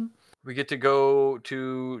team. we get to go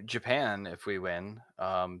to Japan if we win.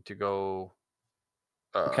 To go.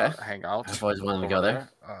 Okay. Hang out. I've always wanted to over go there.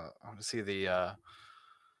 I want to see the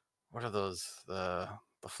what are those the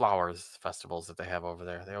flowers festivals that they have over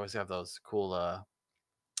there. They always have those cool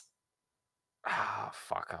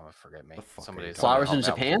fuck, I'm forget me. The fuck are Somebody you talking Flowers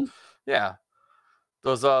help in me out. Japan? Yeah.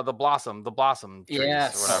 Those the blossom trees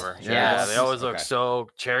Yes. or whatever. Cherry Yeah, they blossoms? always look Okay. so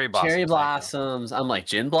cherry blossoms. Cherry thank you. blossoms. I'm like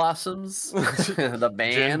gin blossoms. The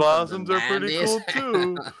band. Gin from blossoms the are pretty 90s. cool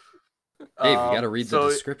too. Dave, you got to read the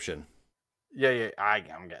description. Yeah,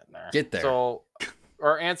 I'm getting there. Get there. So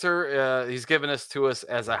our answer, he's given us to us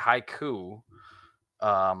as a haiku.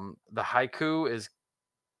 The haiku is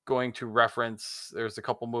going to reference. There's a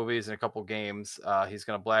couple movies and a couple games. He's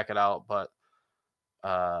going to black it out, but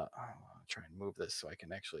I'll try and move this so I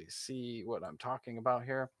can actually see what I'm talking about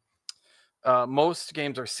here. Most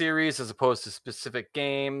games are series as opposed to specific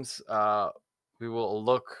games. We will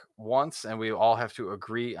look once and we all have to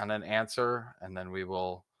agree on an answer, and then we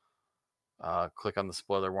will click on the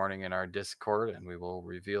spoiler warning in our Discord and we will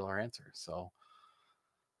reveal our answer. So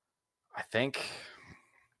I think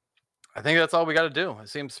that's all we got to do. It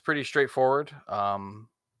seems pretty straightforward.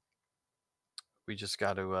 We just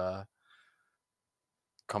got to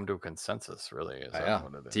come to a consensus, really. Is Yeah.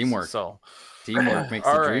 what it is. Teamwork. So Teamwork makes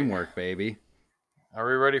all the right. dream work, baby. Are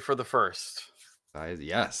we ready for the first?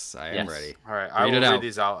 Yes, I am ready. All right, I will read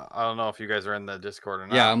these out. I don't know if you guys are in the Discord or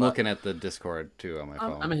not. Yeah, I'm looking at the Discord too on my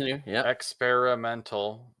phone. I'm in here. Yeah.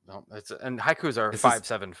 Experimental. No, and haikus are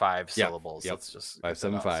 575 syllables. Yep. It's just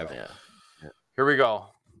 575. So. Yeah. Here we go.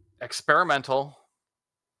 Experimental.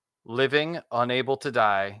 Living unable to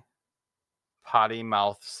die. Potty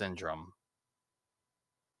mouth syndrome.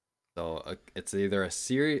 So it's either a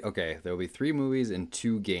series. Okay, there'll be 3 movies and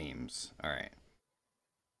 2 games. All right.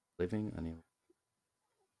 Living unable.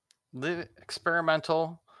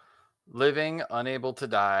 Experimental. Living unable to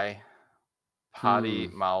die. Potty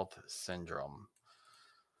mouth syndrome.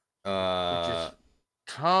 Which is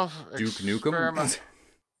tough. Duke Nukem.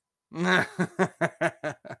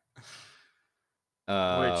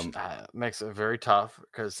 Which makes it very tough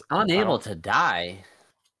because Unable to die.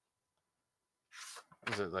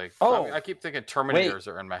 Is it like? Oh, I keep thinking Terminators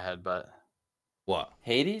are in my head, but what?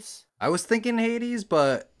 Hades? I was thinking Hades,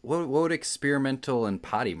 but what would experimental and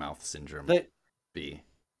potty mouth syndrome be?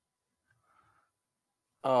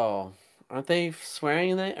 Oh, aren't they swearing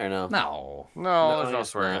in that or no? No, there's no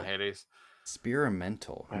swearing in Hades.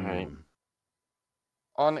 Experimental. All right.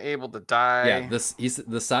 Unable to die. Yeah,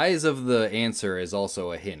 the size of the answer is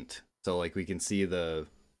also a hint. So like we can see the,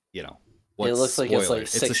 what's it looks like spoiler. it's like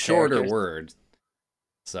it's 6 a shorter characters. word.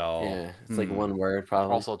 So yeah, it's like one word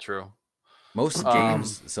probably. Also true. Most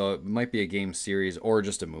games, so it might be a game series or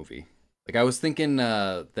just a movie. Like I was thinking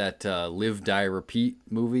that Live, Die, Repeat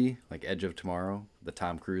movie, like Edge of Tomorrow, the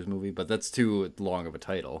Tom Cruise movie, but that's too long of a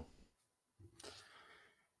title.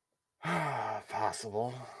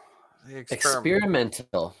 Possible.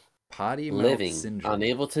 Experimental. Potty mouth living syndrome.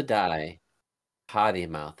 unable to die. Potty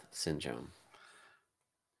mouth syndrome.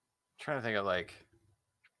 I'm trying to think of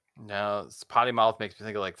no, potty mouth makes me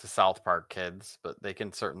think of the South Park kids, but they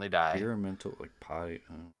can certainly die. Experimental, like potty.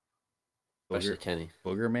 Especially Kenny.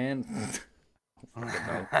 Booger Man.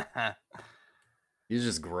 He's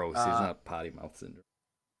just gross. He's not potty mouth syndrome.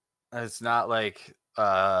 It's not like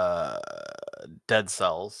dead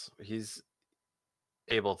cells. He's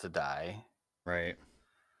able to die. Right.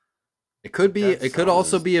 It could be. It could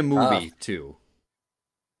also be a movie too.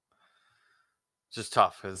 It's just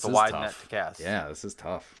tough because This the is wide tough. net to cast. Yeah, this is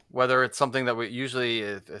tough. Whether it's something that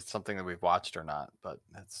it's something that we've watched or not, but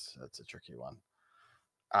that's a tricky one.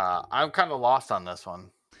 I'm kind of lost on this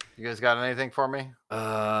one. You guys got anything for me?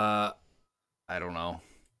 I don't know.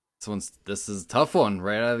 This is a tough one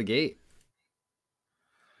right out of the gate.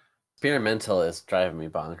 Experimental is driving me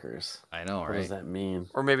bonkers. I know, What right? does that mean?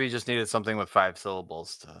 Or maybe you just needed something with 5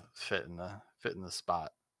 syllables to fit in the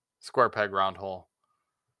spot. Square peg, round hole.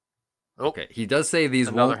 Oh, Okay, he does say these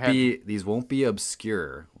Another won't be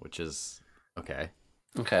obscure, which is okay.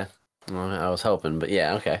 Okay. Well, I was hoping, but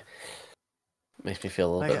yeah, okay. Makes me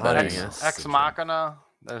feel a little bit better, I guess. Ex Machina.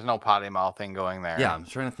 There's no potty mouthing going there. Yeah, I'm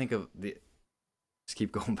trying to think of just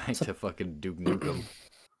keep going back to fucking Duke Nukem.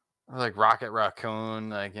 Or like Rocket Raccoon,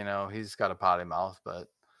 like, he's got a potty mouth, but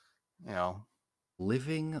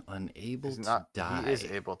Living unable he's to not. die. He is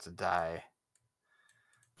able to die.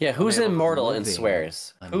 Yeah, who's Unable to immortal and living,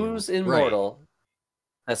 swears? unable- Who's immortal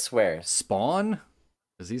that swears? Spawn?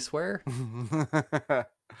 Does he swear? Like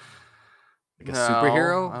a No,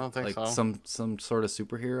 superhero? I don't think like so. some sort of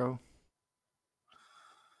superhero?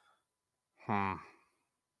 I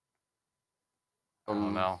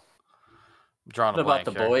don't know. I'm drawing What a about blank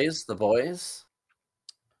the here. boys? The boys?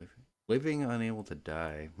 Living unable to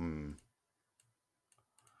die.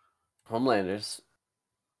 Homelanders.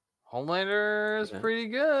 Homelander is Yeah. pretty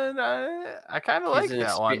good. I kind of like He's an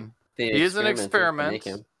that one. They He is an experimented to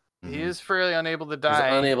make experiment. him. He is fairly unable to He's die,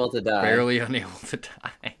 unable to die. Barely unable to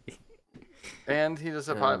die. and he does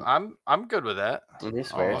a. I'm good with that. And he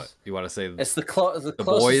swears. You want to say It's the The closest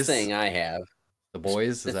Boys? thing I have. The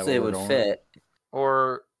Boys? Is If that they what we're would going fit.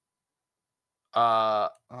 Or, oh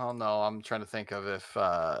no, I'm trying to think of if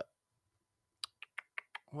what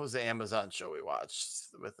was the Amazon show we watched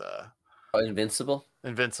with Invincible?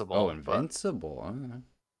 Invincible? Oh, but Invincible. Huh?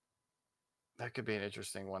 that could be an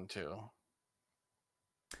interesting one too.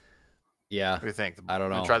 Yeah. What do you think? I don't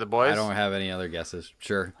know. Wanna try the Boys? I don't have any other guesses.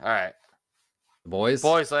 Sure. All right, The Boys?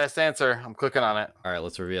 Boys. Last answer. I'm clicking on it. All right,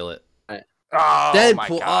 let's reveal it. Oh, Deadpool. My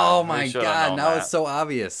God. Oh We my should've God. known Now that. it's so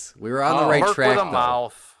obvious. We were on the right Merc track. with a though.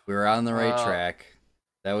 mouth. We were on the right Uh, track.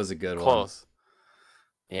 That was a good one. Close.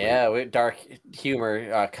 Yeah, we dark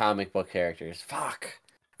humor comic book characters. Fuck.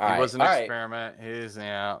 All He right. was an all right. experiment. He's I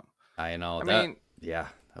know. I that, mean, yeah,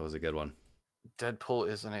 that was a good one. Deadpool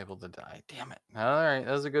isn't able to die. Damn it. All right,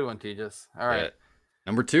 that was a good one, Tejas. All right. Yeah.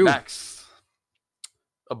 Number 2. Next.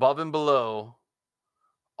 Above and below,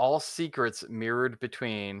 all secrets mirrored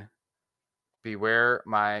between. Beware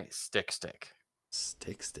my stick.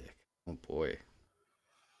 Stick. Oh boy.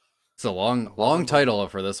 It's a long title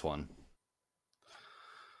for this one.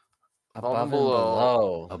 Above and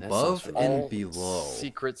below. That Above sounds and All below.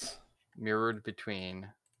 secrets mirrored between.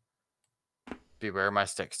 Beware my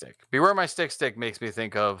stick. Beware my stick makes me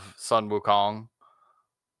think of Sun Wukong,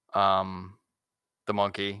 the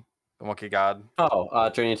monkey god. Oh,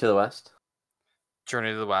 Journey to the West.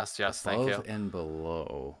 Journey to the West. Yes, thank you. Above and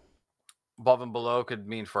below. Above and below could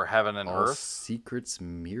mean for heaven and All earth. secrets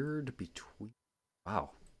mirrored between. Wow.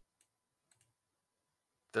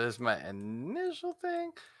 That is my initial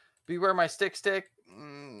thing. Beware my stick. It's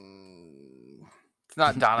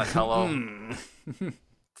not Donatello.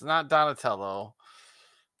 It's not Donatello.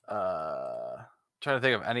 Trying to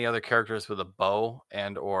think of any other characters with a bow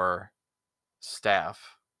and or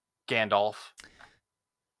staff. Gandalf.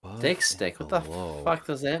 Stick. What the fuck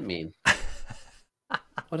does that mean?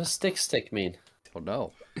 What does stick mean? Don't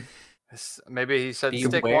know. Maybe he said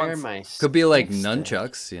stick Beware once. my Could be like stick.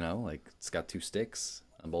 nunchucks, like it's got 2 sticks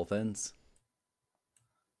on both ends.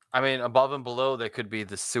 I mean, above and below, they could be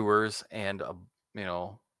the sewers and,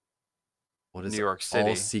 What is New York City.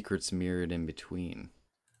 All secrets mirrored in between.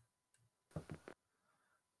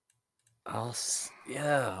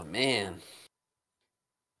 Yeah, man.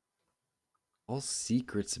 All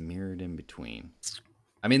secrets mirrored in between.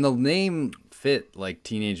 I mean, the name fit like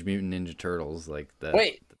Teenage Mutant Ninja Turtles, like that.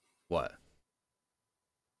 Wait. What?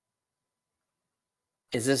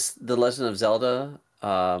 Is this The Legend of Zelda?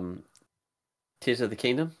 Tears of the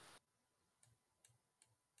Kingdom?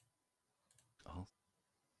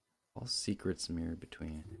 All secrets mirrored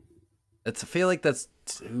between. I feel like that's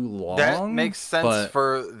too long. That makes sense but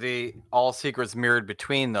for the all secrets mirrored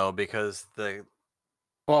between, though, because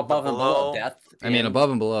Well, above and below death. I mean, above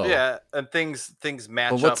and below. Yeah, and things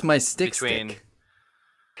match But what's up my stick?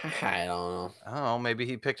 I don't know. I don't know. Maybe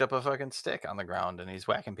he picked up a fucking stick on the ground and he's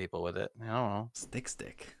whacking people with it. I don't know.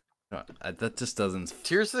 Stick. That just doesn't.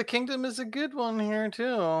 Tears of the Kingdom is a good one here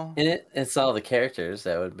too. It's all the characters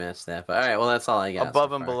that would match that. But all right, well, that's all I got.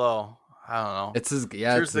 Above so and far. below. I don't know. It's as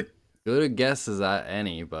Tears it's as good a guess as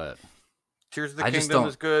any, but Tears of the I just Kingdom don't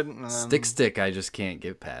is good. And then... stick. I just can't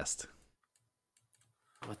get past.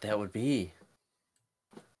 What that would be?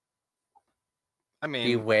 I mean,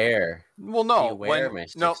 beware. Well, no. Beware, When my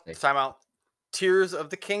stick no stick. time out. Tears of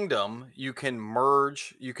the Kingdom, you can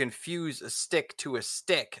merge, you can fuse a stick to a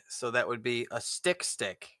stick, so that would be a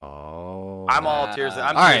stick. Oh, I'm all Tears.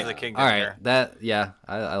 I'm all Tears right, of the Kingdom all right. here. That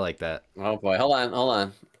I like that. Oh boy, hold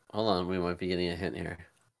on. We might be getting a hint here.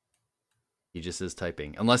 He just is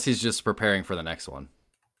typing, unless he's just preparing for the next one.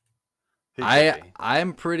 He could be.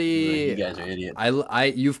 I'm pretty. You guys are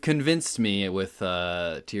idiots. You've convinced me with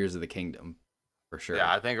Tears of the Kingdom, for sure.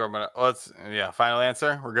 Yeah, I think we're gonna. Final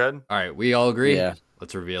answer. We're good. All right, we all agree. Yeah.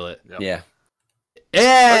 Let's reveal it. Yep. Yeah.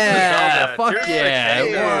 Yeah, fuck Tears of the yeah, it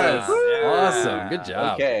Kingdom. was Yeah. awesome. Good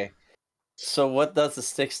job. Okay. So what does the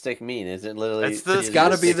stick mean? Is it literally? It's got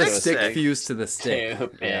to be the stick. stick fused to the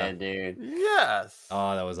stick. Man, dude. Yes.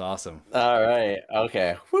 Oh, that was awesome. All right.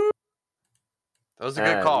 Okay. That was a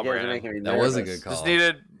good call, Brandon. That was a good call. Just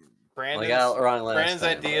needed I got it wrong last Brandon's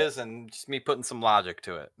time, ideas and just me putting some logic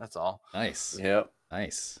to it. That's all. Nice. Yep.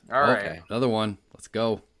 Nice. All right. Another one. Let's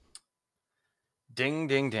go. Ding,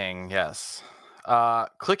 ding, ding. Yes.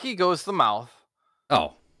 Clicky goes the mouth.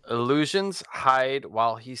 Oh. Illusions hide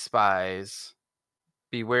while he spies.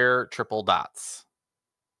 Beware triple dots.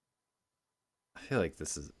 I feel like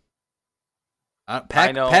this is.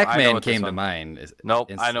 I know Pac-Man came to one. mind. Nope,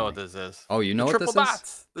 I instantly. know what this is. Oh, you know the what this triple is?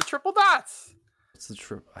 dots. The triple dots. What's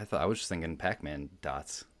the I was just thinking Pac-Man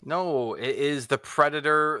dots. No, it is the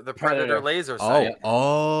Predator. The Predator laser sight.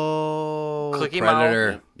 Oh, Clicky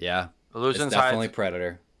Predator. mouth. Yeah, Illusions it's definitely hide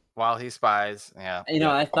Predator. while he spies. Yeah. You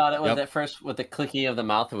know, I thought it was Yep. at first with the clicking of the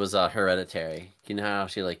mouth. It was Hereditary. You know how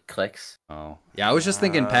she like clicks? Oh, yeah. I was just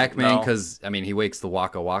thinking Pac-Man no. because I mean he wakes the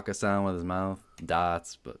Waka Waka sound with his mouth.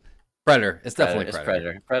 Dots, but Predator. It's definitely It's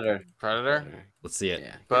Predator. Predator. Let's see it.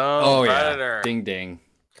 Yeah. Boom. Oh Predator. yeah. Ding ding.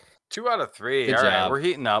 2 out of 3. Good All right, job. we're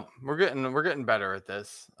heating up. We're getting better at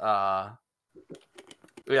this. Yeah,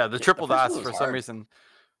 the triple the first dots one was for some hard. reason.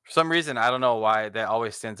 For some reason, I don't know why that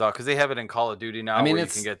always stands out because they have it in Call of Duty now. I mean, where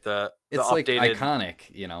it's you can get the It's like updated iconic,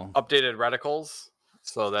 you know. updated reticles.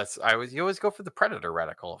 So you always go for the Predator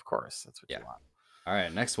reticle, of course. That's what you want. All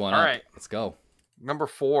right, next one. All up. right. Let's go. Number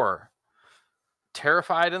 4.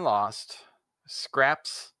 Terrified and lost.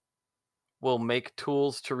 Scraps will make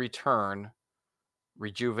tools to return.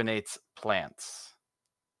 Rejuvenates plants.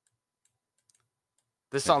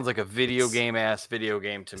 This sounds like a video game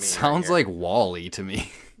to me. Sounds like Wall-E to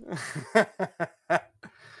me.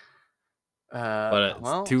 But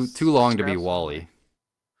it's too long to be Wall-E.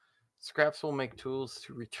 Scraps will make tools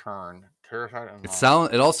to return. Terrified and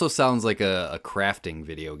lost. It also sounds like a crafting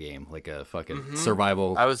video game, like a fucking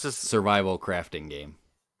survival crafting game.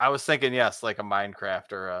 I was thinking yes, like a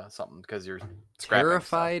Minecraft or something because you're scrapping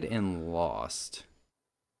Terrified stuff. and lost.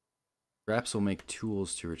 Scraps will make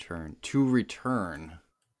tools to return. To return.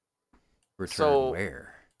 Return So,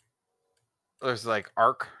 where? There's like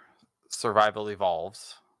Ark Survival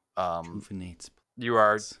Evolves. Rejuvenates. You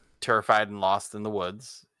are terrified and lost in the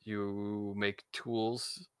woods. You make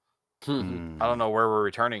tools. I don't know where we're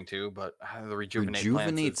returning to, but the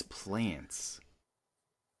rejuvenates plants.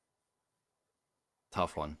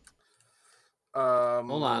 Tough one.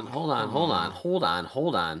 Hold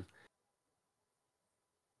on.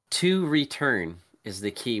 To return is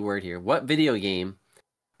the key word here. What video game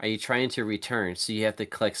are you trying to return? So you have to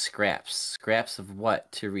collect scraps. Scraps of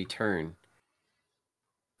what to return?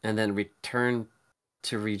 And then return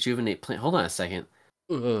to rejuvenate plant. Hold on a second.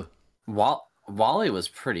 Wall-E was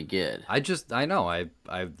pretty good. I know.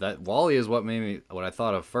 That Wall-E is what made me what I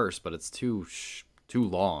thought of first, but it's too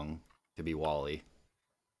long to be Wall-E.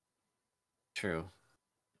 True.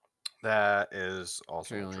 That is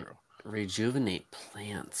also true. Rejuvenate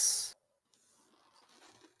plants.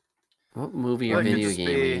 What movie or video game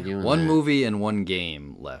are you doing? One movie and one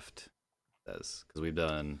game left. Because we've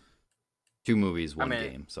done 2 movies, one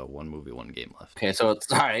game. So 1 movie, 1 game left. Okay, so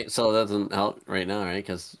it's all right. So that doesn't help right now, right?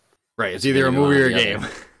 Because it's either a movie or a game.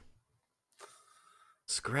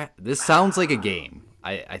 This sounds like a game.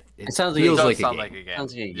 It feels like a game.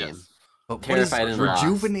 Sounds like a game. Yes. But Terrified and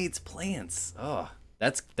rejuvenates plants. Oh,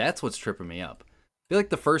 that's what's tripping me up. I feel like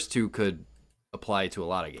the first 2 could apply to a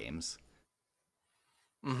lot of games.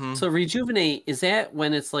 So rejuvenate, is that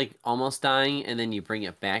when it's like almost dying and then you bring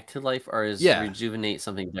it back to life, or is rejuvenate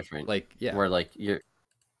something different? Where like you're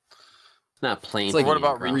it's not plant. Like what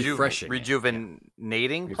about refreshing?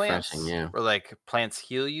 Rejuvenating plants? Yeah. Or like plants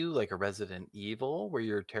heal you, like a Resident Evil, where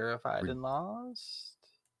you're terrified and lost.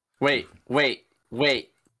 Wait.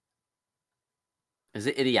 Is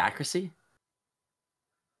it Idiocracy?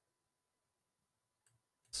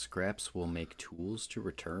 Scraps will make tools to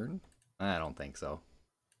return? I don't think so.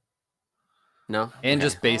 No? And Okay.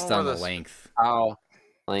 just based on the length. Oh,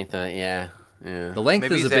 length, yeah. The length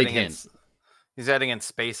Maybe is a big hint. He's adding in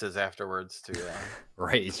spaces afterwards to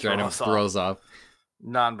right, he's trying to throw us off.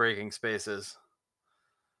 Non-breaking spaces.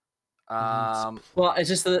 Well, it's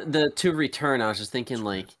just the to return. I was just thinking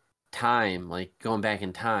like time, like going back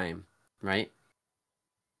in time, right?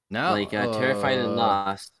 No, like terrified and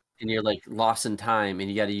lost, and you're like lost in time, and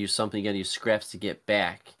you got to use something. You got to use scraps to get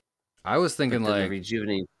back. I was thinking like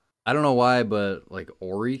rejuvenate. I don't know why, but like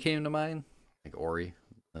Ori came to mind, like Ori,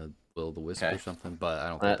 Will of the Wisp or something. But I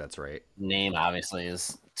don't think that's right. Name obviously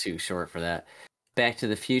is too short for that. Back to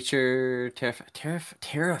the Future,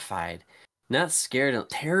 terrified, not scared,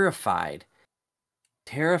 terrified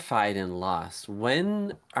and lost.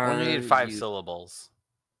 When are we need 5 syllables?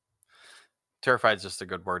 Terrified's just a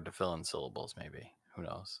good word to fill in syllables, maybe. Who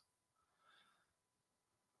knows?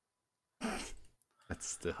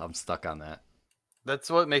 I'm stuck on that. That's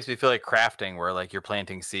what makes me feel like crafting, where like you're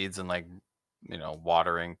planting seeds and like, you know,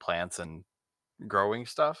 watering plants and growing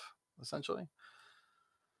stuff, essentially.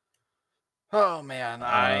 Oh man,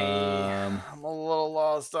 I'm a little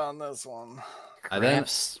lost on this one. I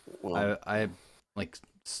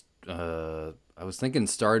was thinking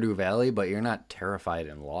Stardew Valley, but you're not terrified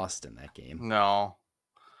and lost in that game. No,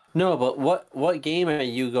 but what game are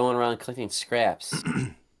you going around collecting scraps?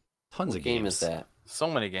 Tons of games. Game is that? So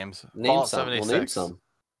many games. Name some. We'll name some.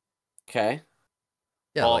 Okay.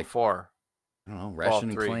 Yeah, Fallout like 4. I don't know, Ratchet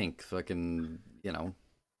and Clank, fucking, you know,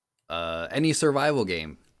 any survival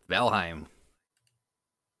game, Valheim.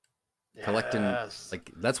 Collecting,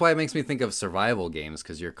 like, that's why it makes me think of survival games,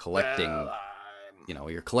 because you're collecting, you know,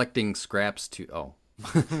 you're collecting scraps to. Oh,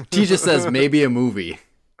 T just says maybe a movie.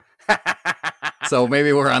 So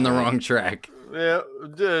maybe we're on the wrong track. Yeah,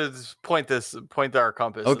 just point our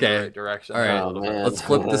compass in the right direction. All right, let's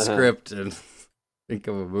flip the script and think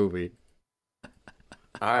of a movie.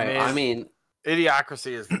 All right, I mean,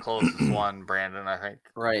 Idiocracy is the closest one, Brandon, I think.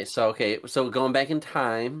 Right. So so going back in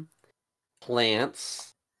time, plants.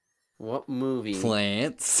 What movie?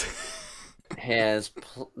 Plants has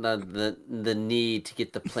the need to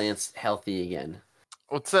get the plants healthy again?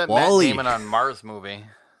 What's that Matt Damon on Mars movie?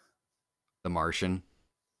 The Martian.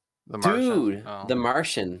 The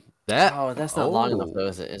Martian. That's not long enough though,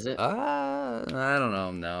 is it? I don't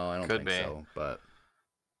know. No, I don't think so. But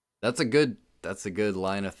that's a good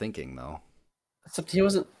line of thinking though. Except he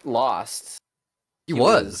wasn't lost. He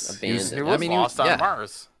was abandoned. He was lost on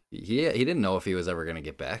Mars. Yeah, he didn't know if he was ever going to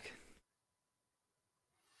get back.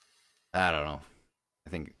 I don't know. I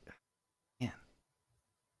think, man,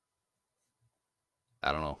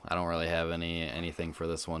 I don't know. I don't really have anything for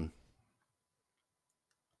this one.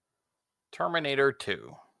 Terminator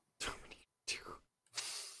 2.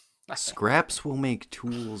 Scraps will make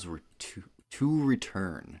tools to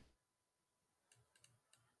return.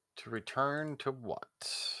 To return to what?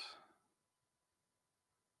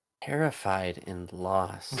 Terrified and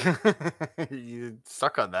lost. You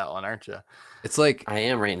stuck on that one, aren't you? It's like I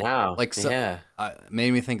am right now. Like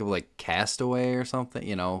made me think of like Castaway or something,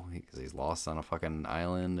 you know, because he's lost on a fucking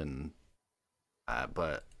island, and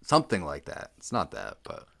but something like that. It's not that,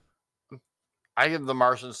 but I have The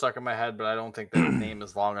Martian stuck in my head, but I don't think that name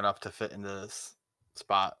is long enough to fit into this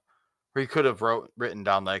spot. Or you could have written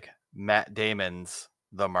down like Matt Damon's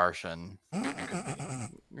The Martian. You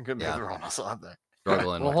could have thrown us out there.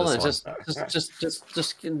 Struggling. Well, hold on. Just.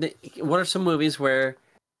 What are some movies where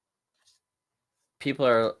people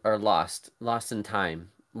are lost in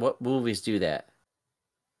time? What movies do that?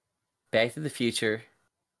 Back to the Future.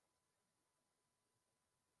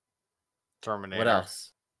 Terminator. What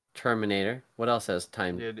else? Terminator. What else has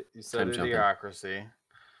time? You said Idiocracy.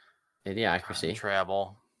 Idiocracy.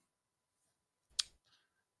 Travel.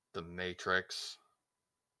 The Matrix.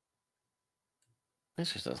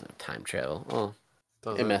 Matrix doesn't have time travel. Oh.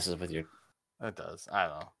 Does it messes with your. It does. I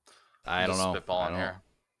don't know. I don't know. Spitballing here.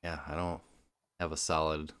 Yeah, I don't have a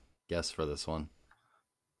solid guess for this one.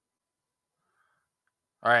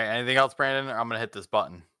 All right. Anything else, Brandon? I'm gonna hit this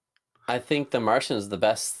button. I think The Martian is the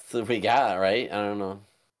best we got. Right? I don't know.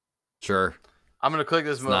 Sure. I'm gonna click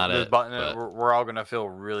this button. But... We're all gonna feel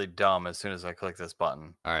really dumb as soon as I click this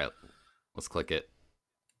button. All right. Let's click it.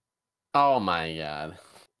 Oh my god.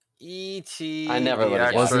 E.T. I never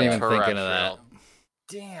wasn't even thinking of that.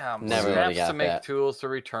 Damn. Never really got to make that. Tools to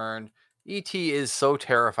return. E.T. is so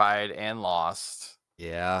terrified and lost.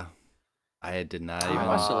 Yeah. I did not even. I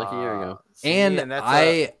watched it like a year ago. And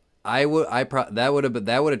that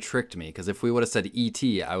would have tricked me, because if we would have said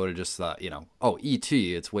E.T., I would have just thought, you know, oh,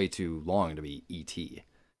 E.T., it's way too long to be E.T.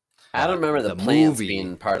 I don't remember the plants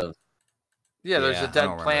being part of. Yeah, there's a Yeah, I don't dead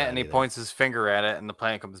remember plant, that and he either. points his finger at it, and the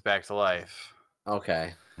plant comes back to life.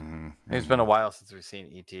 Okay. It's been a while since we've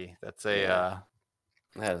seen ET. That's a. Yeah.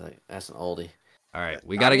 That's an oldie. All right,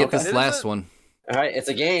 we got to get this last one. All right, it's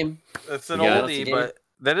a game. It's an We got it. oldie, but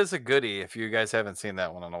that is a goodie. If you guys haven't seen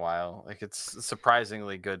that one in a while, like it's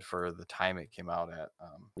surprisingly good for the time it came out at.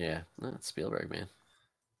 Yeah, no, it's Spielberg, man.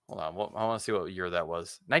 Hold on, I want to see what year that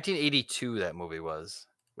was. 1982. That movie was,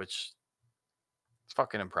 which is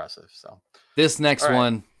fucking impressive. So this next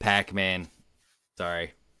one, Pac-Man.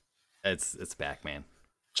 Sorry, it's Pac-Man.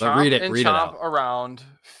 But read it out. Around,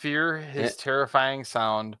 fear his terrifying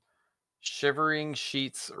sound, shivering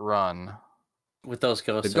sheets run. With those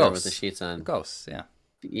ghosts, or with the sheets on. The ghosts, yeah.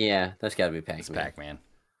 Yeah, that's got to be Pac-Man. It's Pac-Man.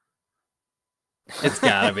 It's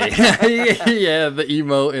gotta be. Yeah, the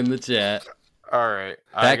emote in the chat. All right,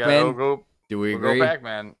 Pac-Man. Do we we'll agree? go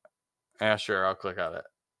Pac-Man. Yeah, sure. I'll click on it.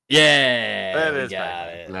 Yeah, that is got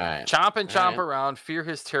it. All right. Chomp around, fear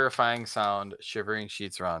his terrifying sound, shivering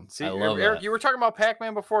sheets run. See, I love Eric, that. you were talking about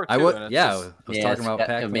Pac-Man before too. I was just, talking about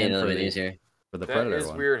Pac-Man for the Predator That is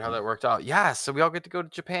one. weird how that worked out. Yeah, so we all get to go to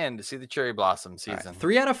Japan to see the cherry blossom season. Right.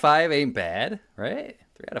 3 out of 5 ain't bad, right?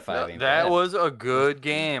 3 out of 5 ain't bad. That was a good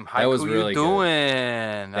game. That was Haiku really You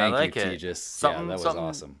Doin. good. I like you, it. Tejas. Something, that was something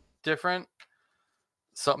awesome. Different,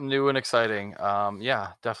 something new and exciting. Yeah,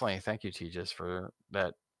 definitely. Thank you, Tejas, for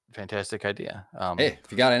that fantastic idea. Hey,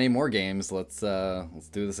 if you got any more games, let's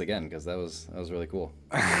do this again because that was really cool.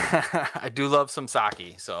 I do love some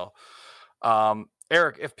sake. So,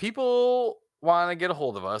 Eric, if people want to get a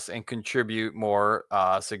hold of us and contribute more,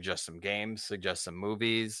 suggest some games, suggest some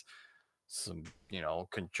movies,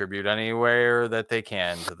 contribute anywhere that they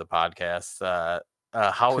can to the podcast,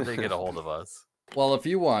 how would they get a hold of us? Well, if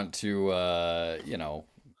you want to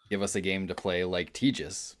give us a game to play like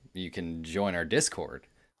Tejas, you can join our Discord,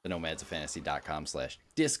 the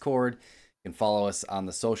nomadsoffantasy.com/discord. You can follow us on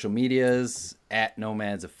the social medias at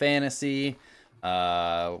Nomads of Fantasy.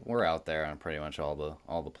 We're out there on pretty much all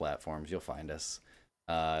the platforms. You'll find us.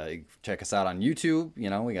 Check us out on YouTube. We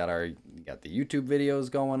got the YouTube videos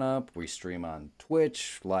going up. We stream on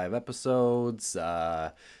Twitch, live episodes.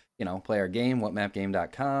 Play our game,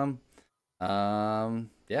 whatmapgame.com.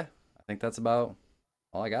 Yeah, I think that's about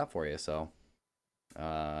all I got for you. So,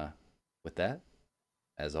 with that,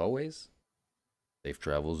 as always, safe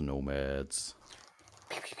travels, Nomads.